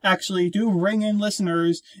podcasts actually do ring in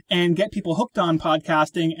listeners and get people hooked on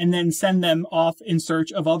podcasting and then send them off in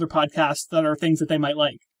search of other podcasts that are things that they might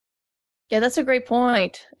like. Yeah, that's a great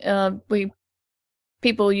point.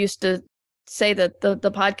 People used to say that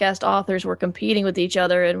the podcast authors were competing with each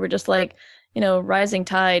other, and we're just like, rising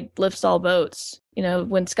tide lifts all boats.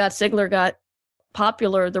 When Scott Sigler got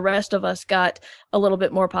popular, the rest of us got a little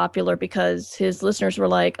bit more popular because his listeners were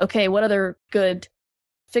like, okay, what other good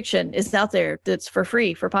fiction is out there that's for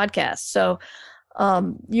free for podcasts? So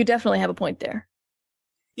you definitely have a point there.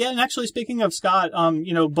 Yeah, and actually, speaking of Scott,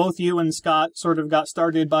 both you and Scott sort of got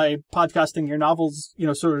started by podcasting your novels,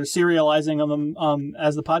 sort of serializing them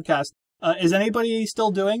as the podcast. Is anybody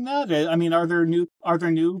still doing that? I mean, are there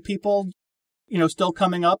new people still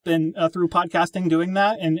coming up and through podcasting doing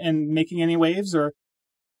that and making any waves? Or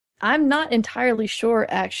I'm not entirely sure,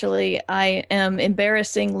 actually. I am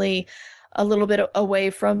embarrassingly a little bit away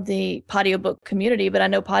from the Podiobook community, but I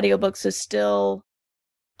know Podiobooks is still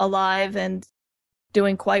alive and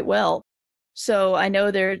doing quite well. So I know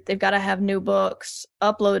they've got to have new books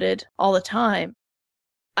uploaded all the time.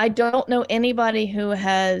 I don't know anybody who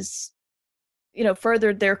has,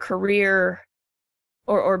 furthered their career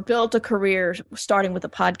or built a career starting with a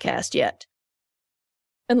podcast yet,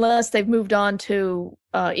 unless they've moved on to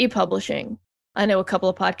e-publishing. I know a couple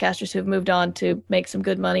of podcasters who've moved on to make some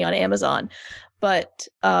good money on Amazon, but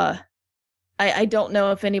I don't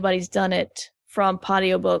know if anybody's done it from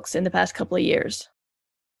Podiobooks in the past couple of years.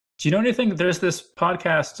 Do you know anything? There's this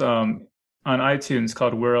podcast on iTunes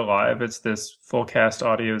called We're Alive. It's this full cast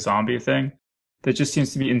audio zombie thing that just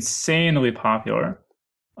seems to be insanely popular.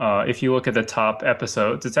 If you look at the top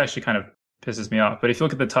episodes, it's actually kind of pisses me off. But if you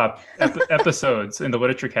look at the top episodes in the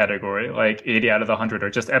literature category, like 80 out of the 100 are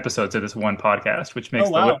just episodes of this one podcast, which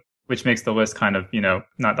makes the list kind of,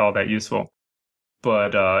 not all that useful.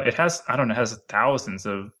 But it has thousands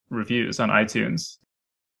of reviews on iTunes.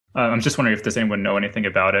 I'm just wondering if does anyone know anything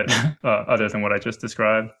about it other than what I just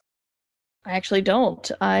described. I actually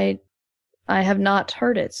don't. I have not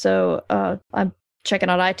heard it, so I'm checking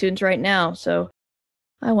out iTunes right now. So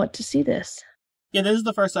I want to see this. Yeah, this is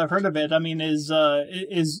the first I've heard of it. I mean,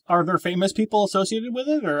 are there famous people associated with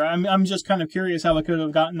it, or I'm just kind of curious how it could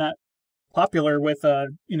have gotten that popular with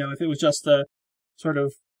if it was just sort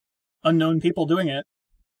of unknown people doing it.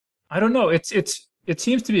 I don't know. It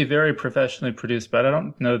seems to be very professionally produced, but I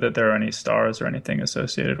don't know that there are any stars or anything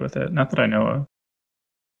associated with it. Not that I know of.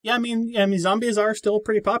 Yeah, I mean, zombies are still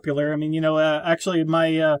pretty popular. I mean, actually,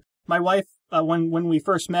 my wife, when we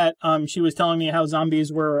first met, she was telling me how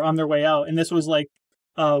zombies were on their way out, and this was like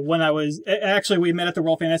when we met at the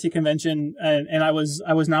World Fantasy Convention, and I was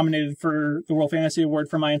nominated for the World Fantasy Award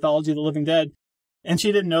for my anthology, The Living Dead, and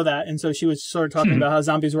she didn't know that, and so she was sort of talking about how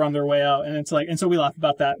zombies were on their way out, and it's like, and so we laugh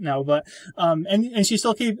about that now, but and she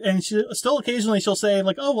still occasionally she'll say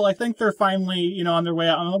like, oh well, I think they're finally on their way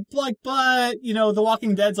out, and I'm like, but The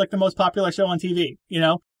Walking Dead's like the most popular show on TV,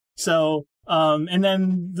 so. And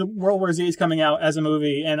then the World War Z is coming out as a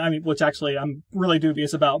movie, and I mean, which actually I'm really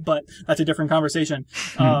dubious about, but that's a different conversation.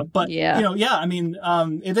 But yeah. I mean,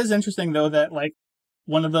 it is interesting though that like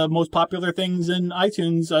one of the most popular things in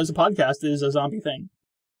iTunes as a podcast is a zombie thing.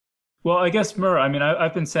 Well, I guess, Mur, I mean,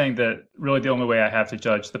 I've been saying that really the only way I have to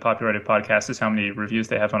judge the popularity of podcasts is how many reviews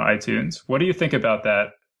they have on iTunes. What do you think about that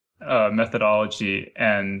methodology?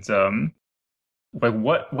 And like,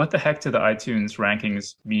 what the heck do the iTunes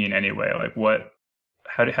rankings mean anyway? Like,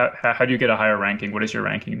 how do you get a higher ranking? What does your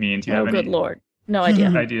ranking mean? Do you have good any Lord. No idea.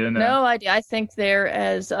 idea? No idea. I think they're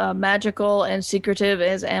as magical and secretive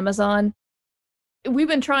as Amazon. We've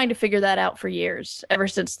been trying to figure that out for years, ever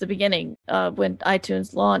since the beginning, when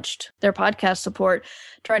iTunes launched their podcast support,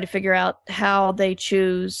 trying to figure out how they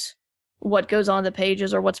choose what goes on the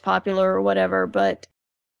pages or what's popular or whatever, but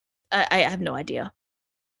I have no idea.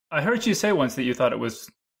 I heard you say once that you thought it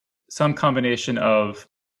was some combination of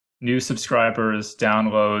new subscribers,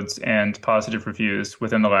 downloads, and positive reviews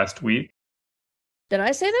within the last week. Did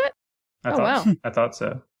I say that? Wow. I thought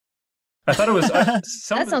so. I thought it was...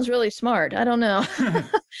 that sounds really smart. I don't know.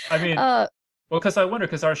 I mean, well, because I wonder,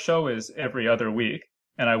 because our show is every other week,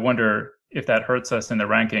 and I wonder if that hurts us in the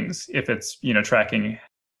rankings, if it's, tracking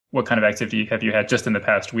what kind of activity have you had just in the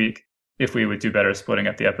past week, if we would do better splitting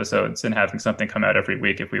up the episodes and having something come out every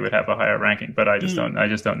week, if we would have a higher ranking. But I just don't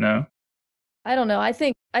know. I don't know. I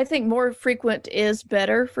think more frequent is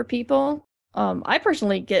better for people. I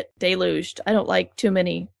personally get deluged. I don't like too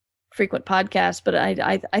many frequent podcasts, but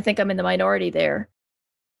I think I'm in the minority there.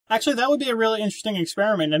 Actually, that would be a really interesting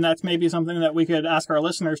experiment, and that's maybe something that we could ask our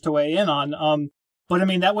listeners to weigh in on. But I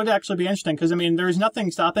mean, that would actually be interesting, because I mean, there's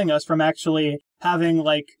nothing stopping us from actually having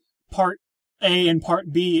like part A and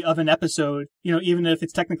part B of an episode, even if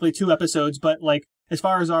it's technically 2 episodes, but like, as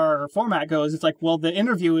far as our format goes, it's like, well, the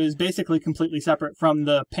interview is basically completely separate from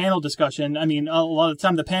the panel discussion. I mean, a lot of the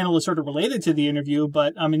time the panel is sort of related to the interview,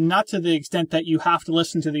 but I mean, not to the extent that you have to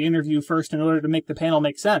listen to the interview first in order to make the panel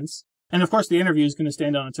make sense. And of course, the interview is going to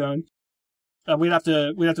stand on its own. We'd have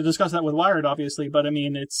to discuss that with Wired, obviously, but I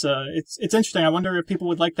mean, it's interesting. I wonder if people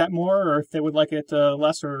would like that more, or if they would like it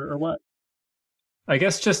less, or what. I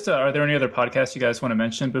guess just, are there any other podcasts you guys want to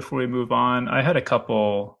mention before we move on? I had a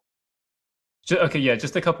couple.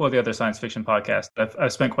 Just a couple of the other science fiction podcasts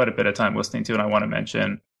I've spent quite a bit of time listening to, and I want to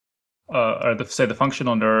mention are the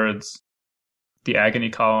Functional Nerds, the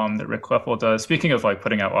Agony Column that Rick Kleffel does. Speaking of like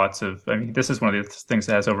putting out lots of, I mean, this is one of the things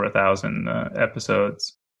that has over 1,000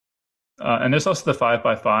 episodes. And there's also the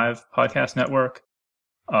 5x5 podcast network,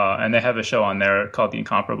 and they have a show on there called The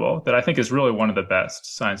Incomparable that I think is really one of the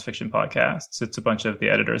best science fiction podcasts. It's a bunch of the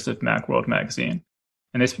editors of Macworld magazine.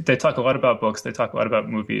 And they talk a lot about books. They talk a lot about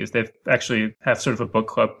movies. They actually have sort of a book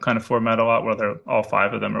club kind of format a lot, where they're all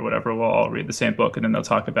 5 of them or whatever will all read the same book, and then they'll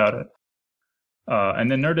talk about it.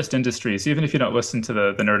 And then Nerdist Industries, even if you don't listen to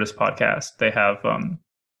the Nerdist podcast, they have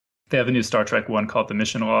a new Star Trek one called The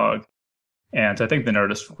Mission Log. And I think the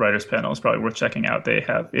Nerdist Writers Panel is probably worth checking out. They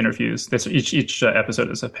have interviews. Each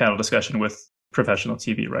episode is a panel discussion with professional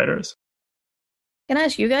TV writers. Can I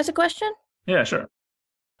ask you guys a question? Yeah, sure.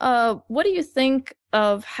 What do you think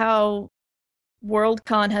of how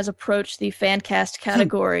Worldcon has approached the fancast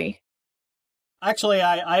category? Actually,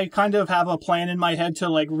 I kind of have a plan in my head to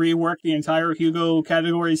like rework the entire Hugo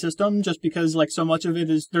category system, just because like so much of it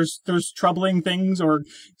is there's troubling things or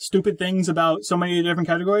stupid things about so many different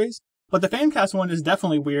categories. But the fancast one is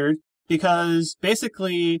definitely weird, because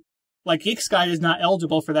basically like Geek's Guide is not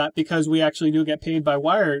eligible for that, because we actually do get paid by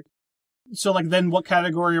Wired. So like, then what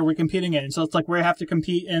category are we competing in? So it's like, we have to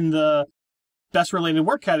compete in the best related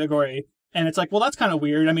work category. And it's like, well, that's kind of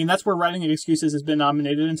weird. I mean, that's where Writing Excuses has been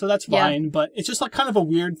nominated, and so that's fine, but it's just like kind of a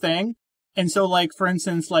weird thing. And so like, for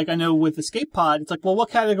instance, like I know with Escape Pod, it's like, well, what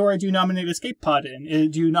category do you nominate Escape Pod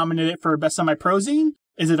in? Do you nominate it for best semi-prozine?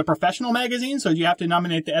 Is it a professional magazine? So do you have to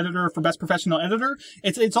nominate the editor for best professional editor?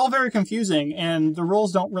 It's all very confusing, and the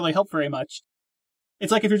rules don't really help very much.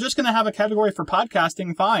 It's like, if you're just going to have a category for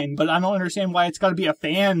podcasting, fine, but I don't understand why it's got to be a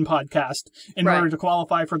fan podcast in order to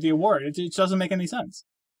qualify for the award. It doesn't make any sense.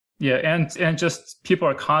 Yeah, and just people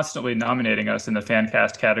are constantly nominating us in the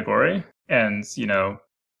fancast category, and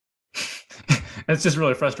it's just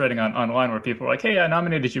really frustrating online, where people are like, "Hey, I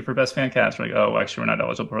nominated you for best fancast." We're like, "Oh, actually, we're not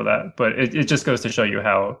eligible for that." But it just goes to show you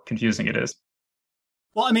how confusing it is.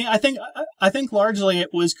 Well, I mean, I think largely it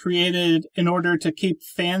was created in order to keep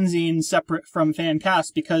fanzine separate from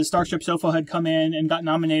fancast, because Starship Sofa had come in and got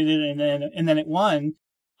nominated, and then it won.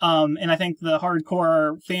 And I think the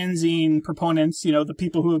hardcore fanzine proponents, the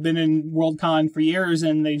people who have been in Worldcon for years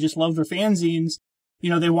and they just love their fanzines,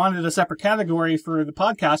 they wanted a separate category for the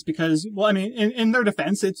podcast because, well, I mean, in their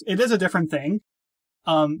defense, it is a different thing.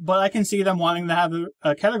 But I can see them wanting to have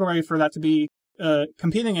a category for that to be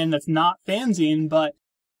competing in that's not fanzine. But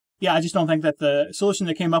yeah, I just don't think that the solution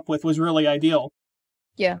they came up with was really ideal.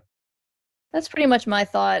 Yeah, that's pretty much my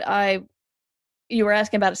thought. You were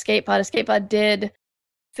asking about Escape Pod. Escape Pod did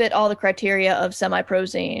fit all the criteria of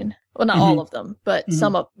semi-prozine. Well, not all of them, but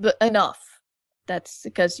but enough. That's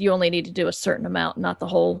because you only need to do a certain amount, not the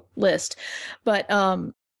whole list. But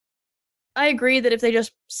I agree that if they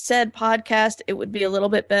just said podcast, it would be a little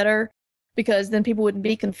bit better because then people wouldn't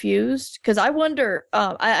be confused. Because I wonder,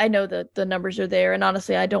 I know that the numbers are there, and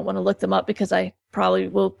honestly, I don't want to look them up because I probably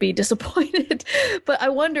will be disappointed. But I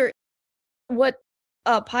wonder what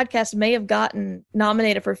podcast may have gotten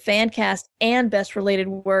nominated for Fancast and Best Related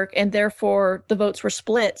Work, and therefore the votes were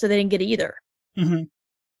split, so they didn't get either. Mm-hmm.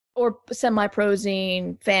 Or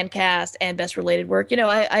Semi-Prozine, Fancast, and Best Related Work. You know,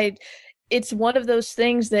 I it's one of those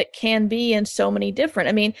things that can be in so many different.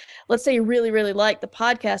 I mean, let's say you really, really like the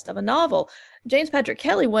podcast of a novel. James Patrick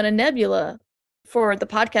Kelly won a Nebula for the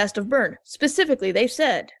podcast of Byrne. Specifically, they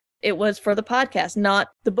said it was for the podcast, not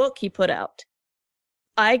the book he put out.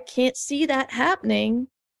 I can't see that happening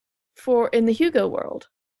in the Hugo world.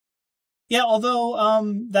 Yeah, although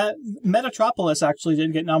that Metatropolis actually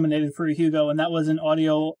did get nominated for a Hugo, and that was an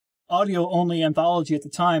audio only anthology at the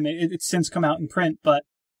time. It's since come out in print, but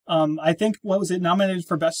I think what was it nominated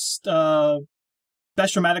for best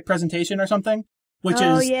dramatic presentation or something, which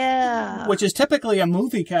is typically a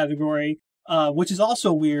movie category, which is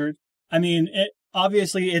also weird. I mean,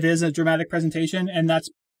 obviously it is a dramatic presentation, and that's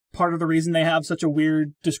part of the reason they have such a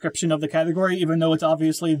weird description of the category, even though it's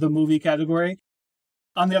obviously the movie category.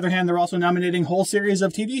 On the other hand, they're also nominating whole series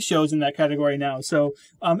of TV shows in that category now. So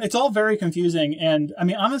it's all very confusing. And I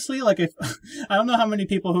mean, honestly, like if I don't know how many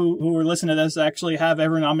people who are listening to this actually have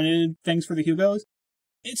ever nominated things for the Hugos.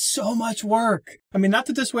 It's so much work. I mean, not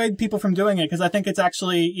to dissuade people from doing it, because I think it's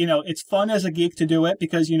actually, you know, it's fun as a geek to do it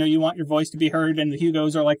because, you know, you want your voice to be heard, and the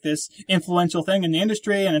Hugos are like this influential thing in the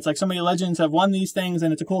industry, and it's like so many legends have won these things,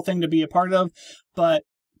 and it's a cool thing to be a part of. But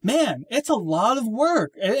man, it's a lot of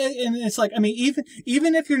work. And it's like, I mean,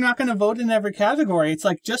 even if you're not going to vote in every category, it's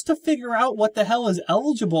like just to figure out what the hell is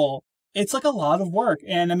eligible. It's like a lot of work.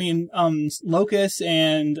 And I mean, Locus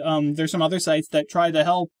and there's some other sites that try to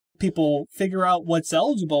help people figure out what's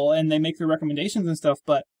eligible, and they make their recommendations and stuff.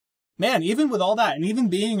 But man, even with all that, and even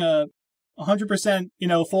being a 100%, you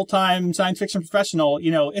know, full-time science fiction professional,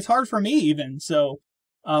 you know, it's hard for me even. So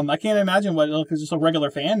I can't imagine what just a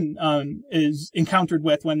regular fan is encountered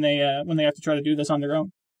with when they have to try to do this on their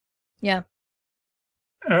own. Yeah.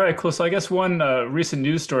 All right, cool. So I guess one recent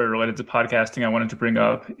news story related to podcasting I wanted to bring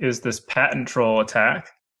up is this patent troll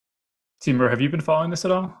attack. Timur, have you been following this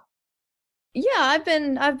at all? Yeah, I've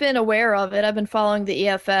been aware of it. I've been following the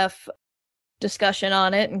EFF discussion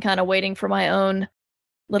on it and kind of waiting for my own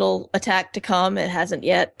little attack to come. It hasn't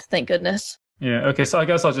yet, thank goodness. Yeah, okay, so I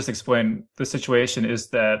guess I'll just explain. The situation is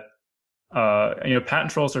that, you know,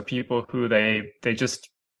 patent trolls are people who they just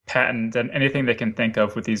patent anything they can think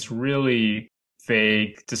of with these really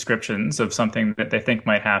vague descriptions of something that they think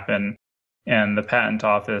might happen. And the patent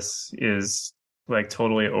office is like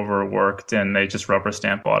totally overworked, and they just rubber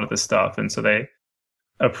stamp a lot of this stuff. And so they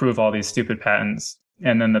approve all these stupid patents.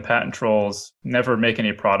 And then the patent trolls never make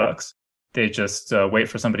any products. They just wait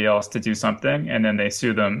for somebody else to do something, and then they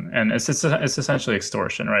sue them. And it's essentially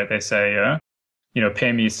extortion, right? They say, you know,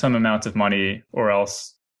 pay me some amount of money or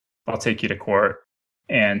else I'll take you to court.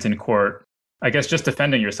 And in court, I guess just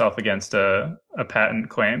defending yourself against a patent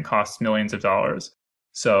claim costs millions of dollars.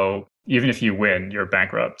 So even if you win, you're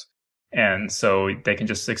bankrupt. And so they can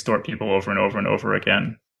just extort people over and over and over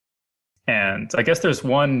again. And I guess there's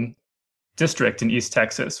one district in East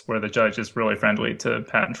Texas where the judge is really friendly to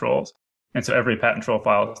patent trolls. And so every patent troll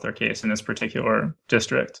files their case in this particular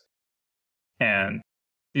district. And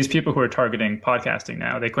these people who are targeting podcasting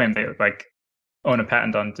now, they claim they like own a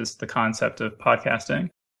patent on just the concept of podcasting.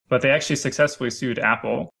 But they actually successfully sued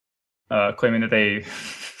Apple, claiming that they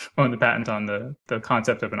own the patent on the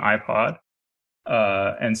concept of an iPod.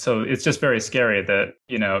 And so it's just very scary that,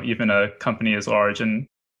 you know, even a company as large and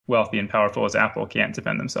wealthy and powerful as Apple can't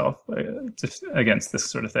defend themselves just against this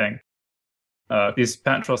sort of thing. These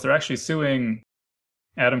patent trolls, they're actually suing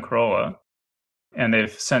Adam Carolla, and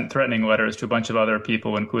they've sent threatening letters to a bunch of other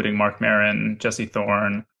people, including Mark Maron, Jesse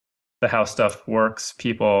Thorne, the How Stuff Works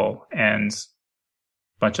people, and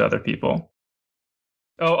a bunch of other people.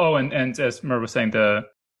 And as Mer was saying, the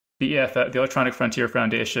EFF, the Electronic Frontier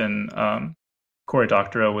Foundation, Cory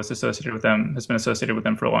Doctorow was associated with them, has been associated with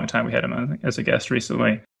them for a long time. We had him as a guest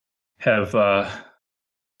recently, have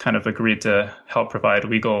kind of agreed to help provide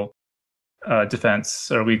legal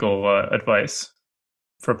defense or legal advice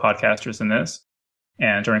for podcasters in this,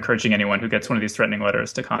 and are encouraging anyone who gets one of these threatening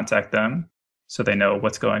letters to contact them so they know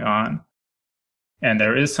what's going on. And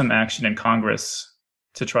there is some action in Congress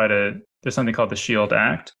to there's something called the SHIELD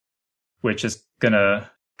Act, which is going to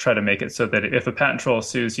try to make it so that if a patent troll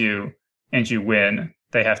sues you and you win,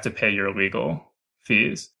 they have to pay your legal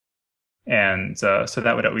fees. And so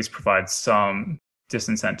that would at least provide some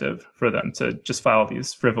disincentive for them to just file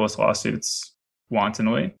these frivolous lawsuits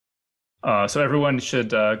wantonly. So everyone should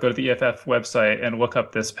go to the EFF website and look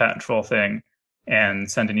up this patent troll thing and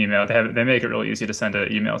send an email. They make it really easy to send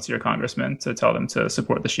an email to your congressman to tell them to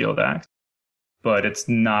support the SHIELD Act. But it's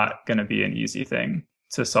not going to be an easy thing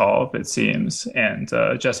to solve, it seems. And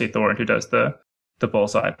Jesse Thorne, who does the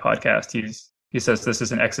Bullseye podcast, he says this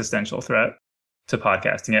is an existential threat to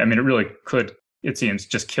podcasting. I mean, it really could, it seems,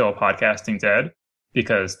 just kill podcasting dead,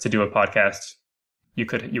 because to do a podcast, you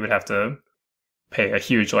would have to pay a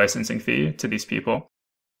huge licensing fee to these people.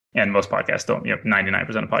 And most podcasts don't,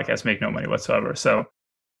 99% of podcasts make no money whatsoever. So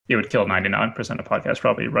it would kill 99% of podcasts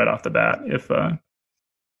probably right off the bat if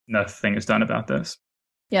nothing is done about this.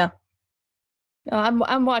 Yeah.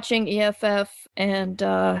 I'm watching EFF and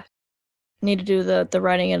need to do the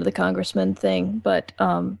writing into the congressman thing, but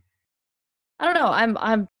I don't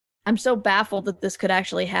know. I'm so baffled that this could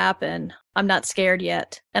actually happen. I'm not scared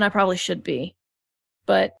yet, and I probably should be,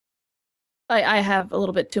 but I have a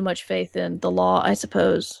little bit too much faith in the law, I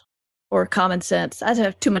suppose, or common sense. I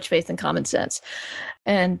have too much faith in common sense,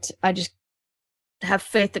 and I just have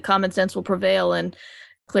faith that common sense will prevail, and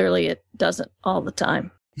clearly it doesn't all the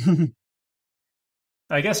time.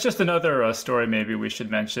 I guess just another story maybe we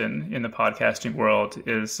should mention in the podcasting world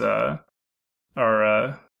is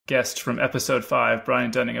our guest from episode 5,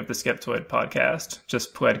 Brian Dunning of the Skeptoid podcast,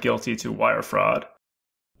 just pled guilty to wire fraud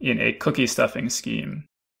in a cookie stuffing scheme.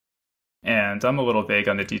 And I'm a little vague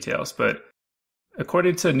on the details, but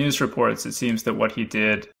according to news reports, it seems that what he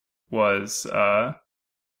did was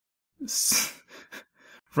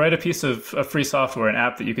write a piece of free software, an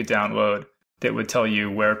app that you could download that would tell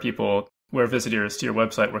you where visitors to your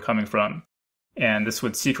website were coming from. And this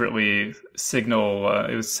would secretly signal,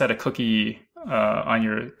 it would set a cookie on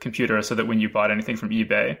your computer so that when you bought anything from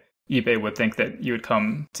eBay, eBay would think that you had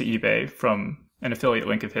come to eBay from an affiliate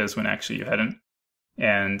link of his when actually you hadn't.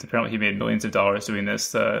 And apparently he made millions of dollars doing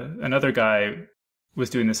this. Another guy was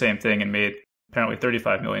doing the same thing and made apparently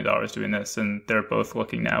 $35 million doing this. And they're both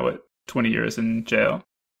looking now at 20 years in jail.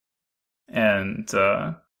 And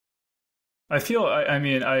I feel, I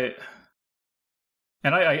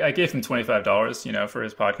gave him $25, for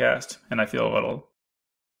his podcast. And I feel a little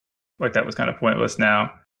like that was kind of pointless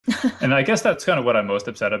now. And I guess that's kind of what I'm most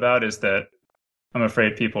upset about, is that I'm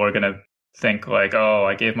afraid people are going to think like, oh,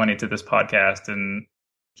 I gave money to this podcast and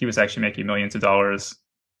he was actually making millions of dollars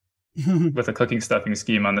with a cooking stuffing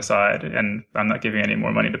scheme on the side, and I'm not giving any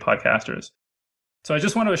more money to podcasters. So I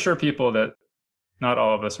just want to assure people that not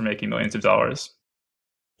all of us are making millions of dollars.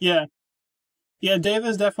 Yeah. Yeah, Dave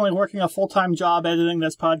is definitely working a full-time job editing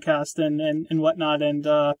this podcast and whatnot, and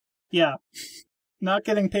yeah, not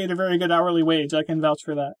getting paid a very good hourly wage. I can vouch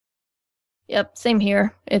for that. Yep, same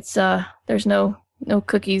here. It's there's no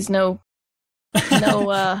cookies, no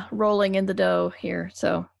rolling in the dough here,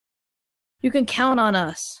 so you can count on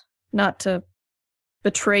us not to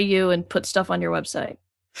betray you and put stuff on your website.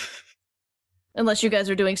 Unless you guys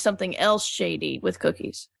are doing something else shady with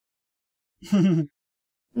cookies.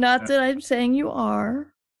 Not that I'm saying you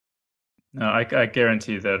are. No, I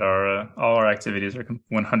guarantee that all our activities are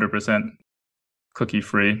 100%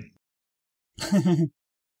 cookie-free.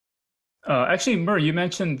 Actually, Mur, you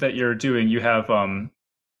mentioned that you have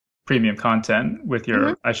premium content with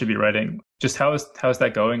your I Should Be Writing. Just how is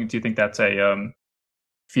that going? Do you think that's a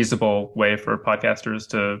feasible way for podcasters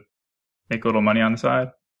to make a little money on the side?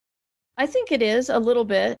 I think it is a little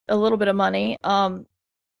bit of money.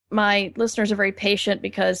 My listeners are very patient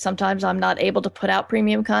because sometimes I'm not able to put out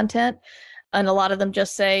premium content, and a lot of them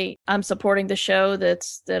just say, I'm supporting the show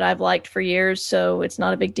that I've liked for years, so it's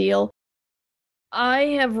not a big deal. I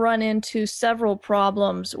have run into several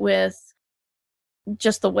problems with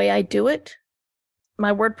just the way I do it.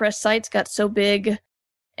 My WordPress sites got so big,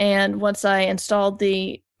 and once I installed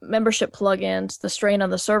the membership plugins, the strain on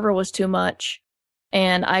the server was too much,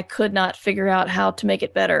 and I could not figure out how to make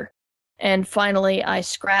it better. And finally, I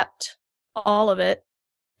scrapped all of it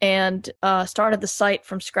and started the site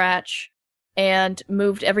from scratch and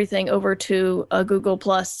moved everything over to a Google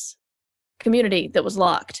Plus community that was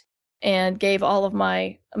locked and gave all of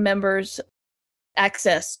my members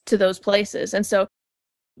access to those places. And so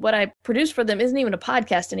what I produce for them isn't even a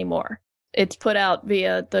podcast anymore. It's put out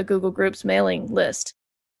via the Google Groups mailing list.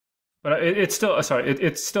 But it's still a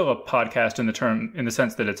podcast in the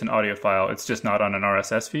sense that it's an audio file. It's just not on an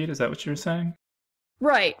RSS feed. Is that what you're saying?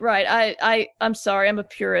 Right. I'm sorry. I'm a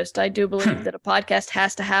purist. I do believe that a podcast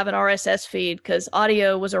has to have an RSS feed because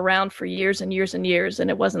audio was around for years and years and years, and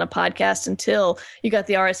it wasn't a podcast until you got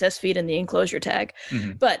the RSS feed and the enclosure tag.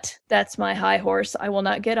 Mm-hmm. But that's my high horse I will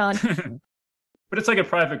not get on. But it's like a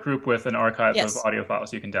private group with an archive Yes. of audio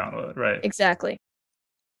files you can download, right? Exactly.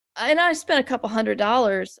 And I spent a couple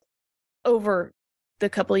 $100 over the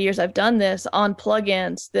couple of years I've done this on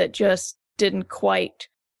plugins that just didn't quite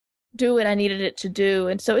do what I needed it to do.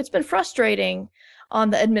 And so it's been frustrating on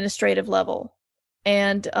the administrative level.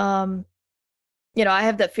 And, I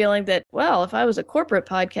have that feeling that, well, if I was a corporate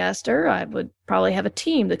podcaster, I would probably have a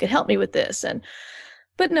team that could help me with this.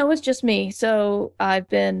 But no, it's just me. So I've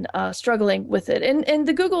been struggling with it. And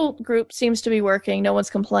the Google group seems to be working. No one's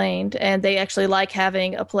complained. And they actually like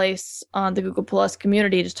having a place on the Google Plus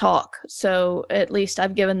community to talk. So at least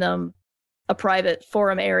I've given them a private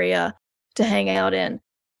forum area to hang out in.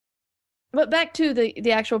 But back to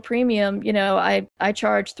the actual premium, I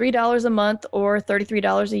charge $3 a month or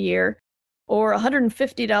 $33 a year or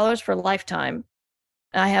 $150 for lifetime.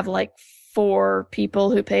 I have like 4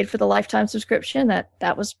 people who paid for the lifetime subscription.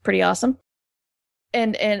 That was pretty awesome.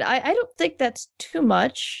 And I don't think that's too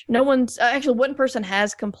much. No one's actually, one person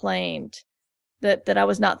has complained that I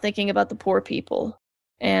was not thinking about the poor people.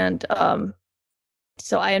 And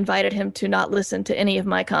so I invited him to not listen to any of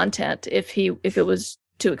my content if it was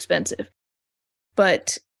too expensive.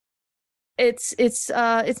 But it's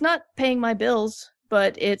not paying my bills,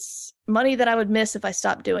 but it's money that I would miss if I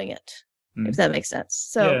stopped doing it, if that makes sense.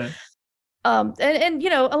 So, yeah. And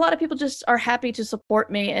a lot of people just are happy to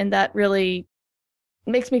support me, and that really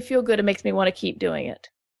makes me feel good and makes me want to keep doing it.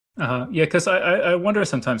 Yeah, because I wonder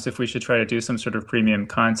sometimes if we should try to do some sort of premium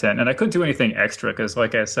content, and I couldn't do anything extra because,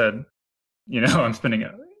 like I said, I'm spending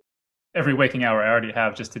every waking hour I already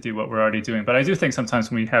have just to do what we're already doing. But I do think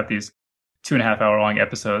sometimes when we have these 2.5 hour long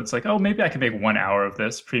episodes, like, oh, maybe I could make 1 hour of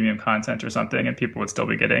this premium content or something, and people would still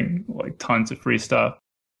be getting like tons of free stuff.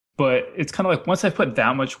 But it's kind of like, once I put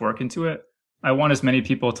that much work into it, I want as many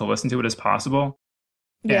people to listen to it as possible.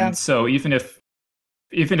 Yeah. And so even if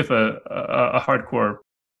a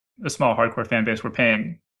small hardcore fan base were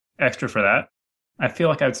paying extra for that, I feel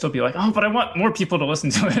like I would still be like, oh, but I want more people to listen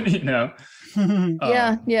to it,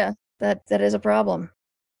 Yeah, that is a problem.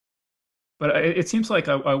 But it seems like,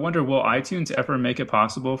 I wonder, will iTunes ever make it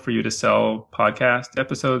possible for you to sell podcast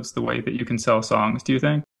episodes the way that you can sell songs, do you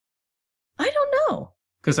think? I don't know.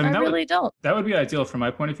 Because I really don't. That would be ideal from my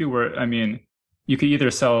point of view, where, you could either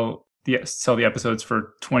sell the episodes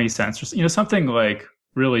for 20 cents or, something like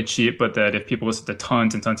really cheap, but that if people listen to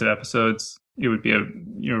tons and tons of episodes, it would be a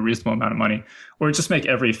reasonable amount of money. Or just make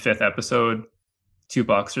every 5th episode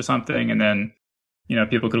 $2 or something, and then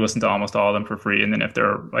people could listen to almost all of them for free. And then if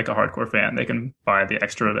they're like a hardcore fan, they can buy the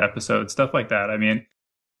extra episodes, stuff like that.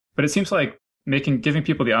 But it seems like giving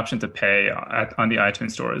people the option to pay on the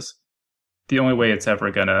iTunes stores, the only way it's ever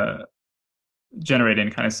going to generate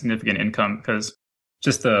any kind of significant income, because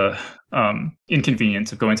just the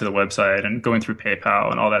inconvenience of going to the website and going through PayPal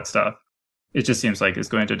and all that stuff, it just seems like it's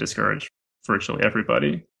going to discourage virtually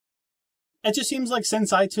everybody. It just seems like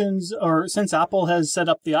since Apple has set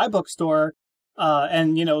up the iBook store,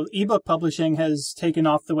 and ebook publishing has taken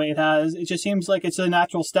off the way it has, it just seems like it's a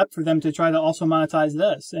natural step for them to try to also monetize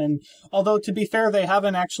this. And although, to be fair, they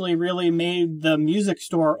haven't actually really made the music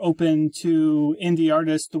store open to indie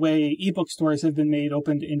artists the way ebook stores have been made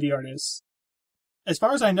open to indie artists. As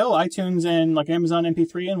far as I know, iTunes and like Amazon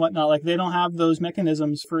MP3 and whatnot, like, they don't have those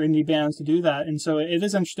mechanisms for indie bands to do that. And so it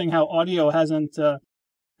is interesting how audio hasn't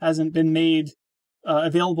been made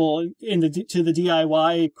available to the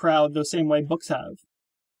DIY crowd the same way books have.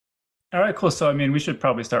 All right, cool. So, we should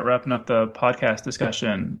probably start wrapping up the podcast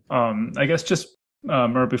discussion. I guess just,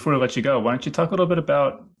 Mur, before we let you go, why don't you talk a little bit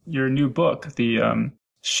about your new book, The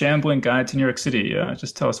Shambling Guide to New York City?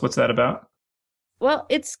 Just tell us, what's that about? Well,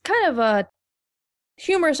 it's kind of a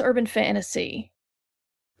humorous urban fantasy.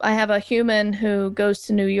 I have a human who goes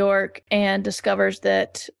to New York and discovers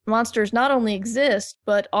that monsters not only exist,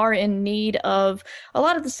 but are in need of a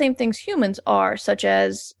lot of the same things humans are, such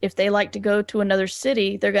as if they like to go to another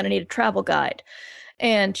city, they're going to need a travel guide.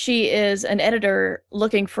 And she is an editor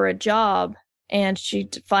looking for a job, and she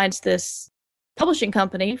finds this publishing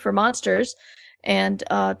company for monsters, and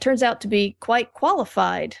turns out to be quite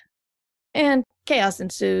qualified. And chaos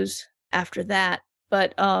ensues after that.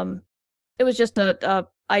 But it was just a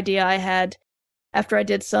idea I had after I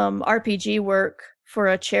did some RPG work for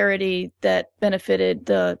a charity that benefited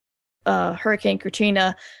the Hurricane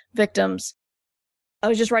Katrina victims. I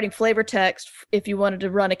was just writing flavor text if you wanted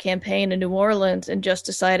to run a campaign in New Orleans, and just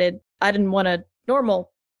decided I didn't want a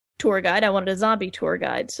normal tour guide. I wanted a zombie tour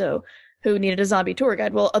guide. So who needed a zombie tour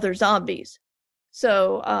guide? Well, other zombies.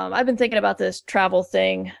 So I've been thinking about this travel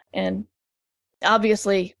thing, and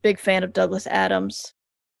obviously big fan of Douglas Adams.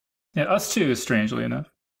 Yeah, us too, strangely enough.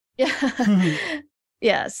 Yeah.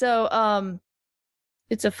 Yeah. So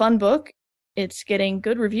it's a fun book. It's getting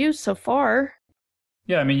good reviews so far.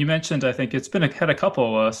 Yeah, I mean, you mentioned, I think it's had a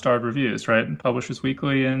couple starred reviews, right? Publishers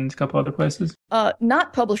Weekly and a couple other places.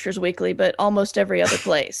 Not Publishers Weekly, but almost every other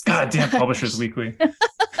place. God damn Publishers Weekly.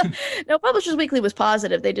 No, Publishers Weekly was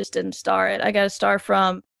positive. They just didn't star it. I got a star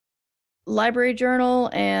from Library Journal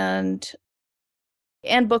and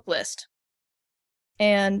Book List.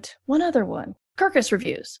 And one other one. Kirkus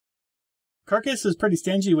Reviews. Kirkus is pretty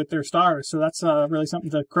stingy with their stars, so that's really something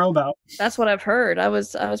to crow about. That's what I've heard. I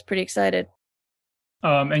was pretty excited.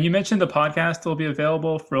 And you mentioned the podcast will be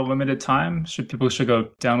available for a limited time. People should go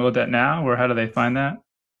download that now, or how do they find that?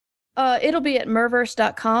 It'll be at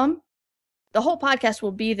merverse.com. The whole podcast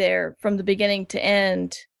will be there from the beginning to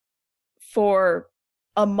end for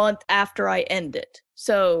a month after I end it.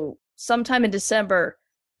 So sometime in December,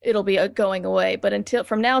 it'll be going away. But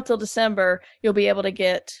from now till December, you'll be able to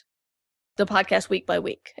get the podcast week by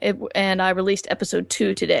week. And I released episode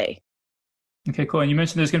 2 today. Okay, cool. And you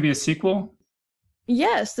mentioned there's going to be a sequel?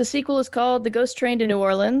 Yes, the sequel is called The Ghost Train to New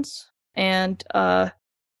Orleans. And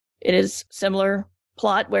it is similar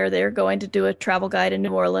plot where they're going to do a travel guide in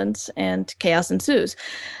New Orleans and chaos ensues.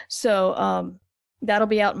 So that'll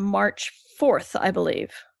be out March 4th, I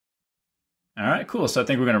believe. All right, cool. So I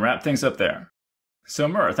think we're going to wrap things up there. So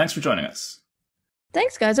Mur, thanks for joining us.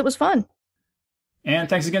 Thanks, guys. It was fun. And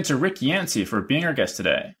thanks again to Rick Yancey for being our guest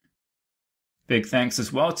today. Big thanks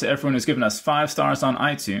as well to everyone who's given us 5 stars on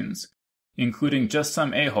iTunes, including Just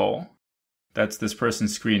Some A-Hole. That's this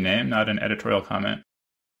person's screen name, not an editorial comment.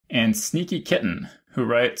 And Sneaky Kitten, who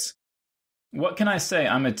writes, "What can I say?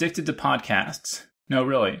 I'm addicted to podcasts. No,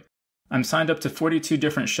 really. I'm signed up to 42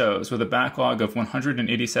 different shows with a backlog of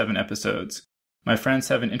 187 episodes. My friends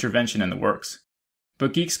have an intervention in the works.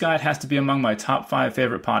 But Geek's Guide has to be among my top 5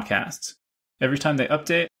 favorite podcasts. Every time they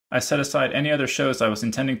update, I set aside any other shows I was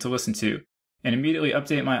intending to listen to and immediately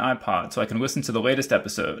update my iPod so I can listen to the latest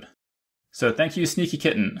episode. So thank you, Sneaky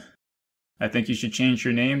Kitten. I think you should change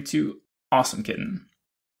your name to Awesome Kitten."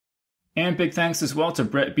 And big thanks as well to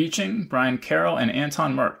Brett Beeching, Brian Carroll, and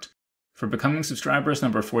Anton Merkt for becoming subscribers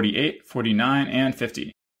number 48, 49, and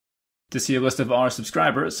 50. To see a list of all our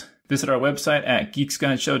subscribers, visit our website at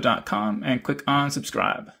geeksguideshow.com and click on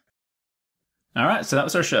subscribe. All right, so that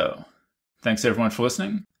was our show. Thanks everyone for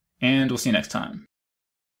listening, and we'll see you next time.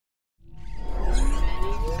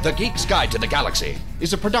 The Geek's Guide to the Galaxy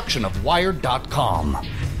is a production of Wired.com.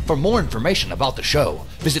 For more information about the show,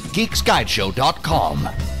 visit geeksguideshow.com.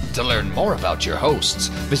 To learn more about your hosts,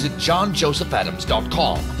 visit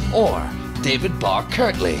johnjosephadams.com or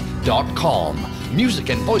davidbarrkirtley.com. Music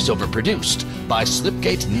and voiceover produced by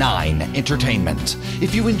Slipgate 9 Entertainment.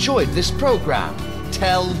 If you enjoyed this program,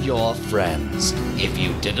 tell your friends. If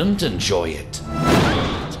you didn't enjoy it,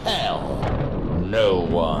 tell no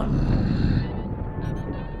one.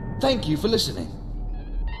 Thank you for listening.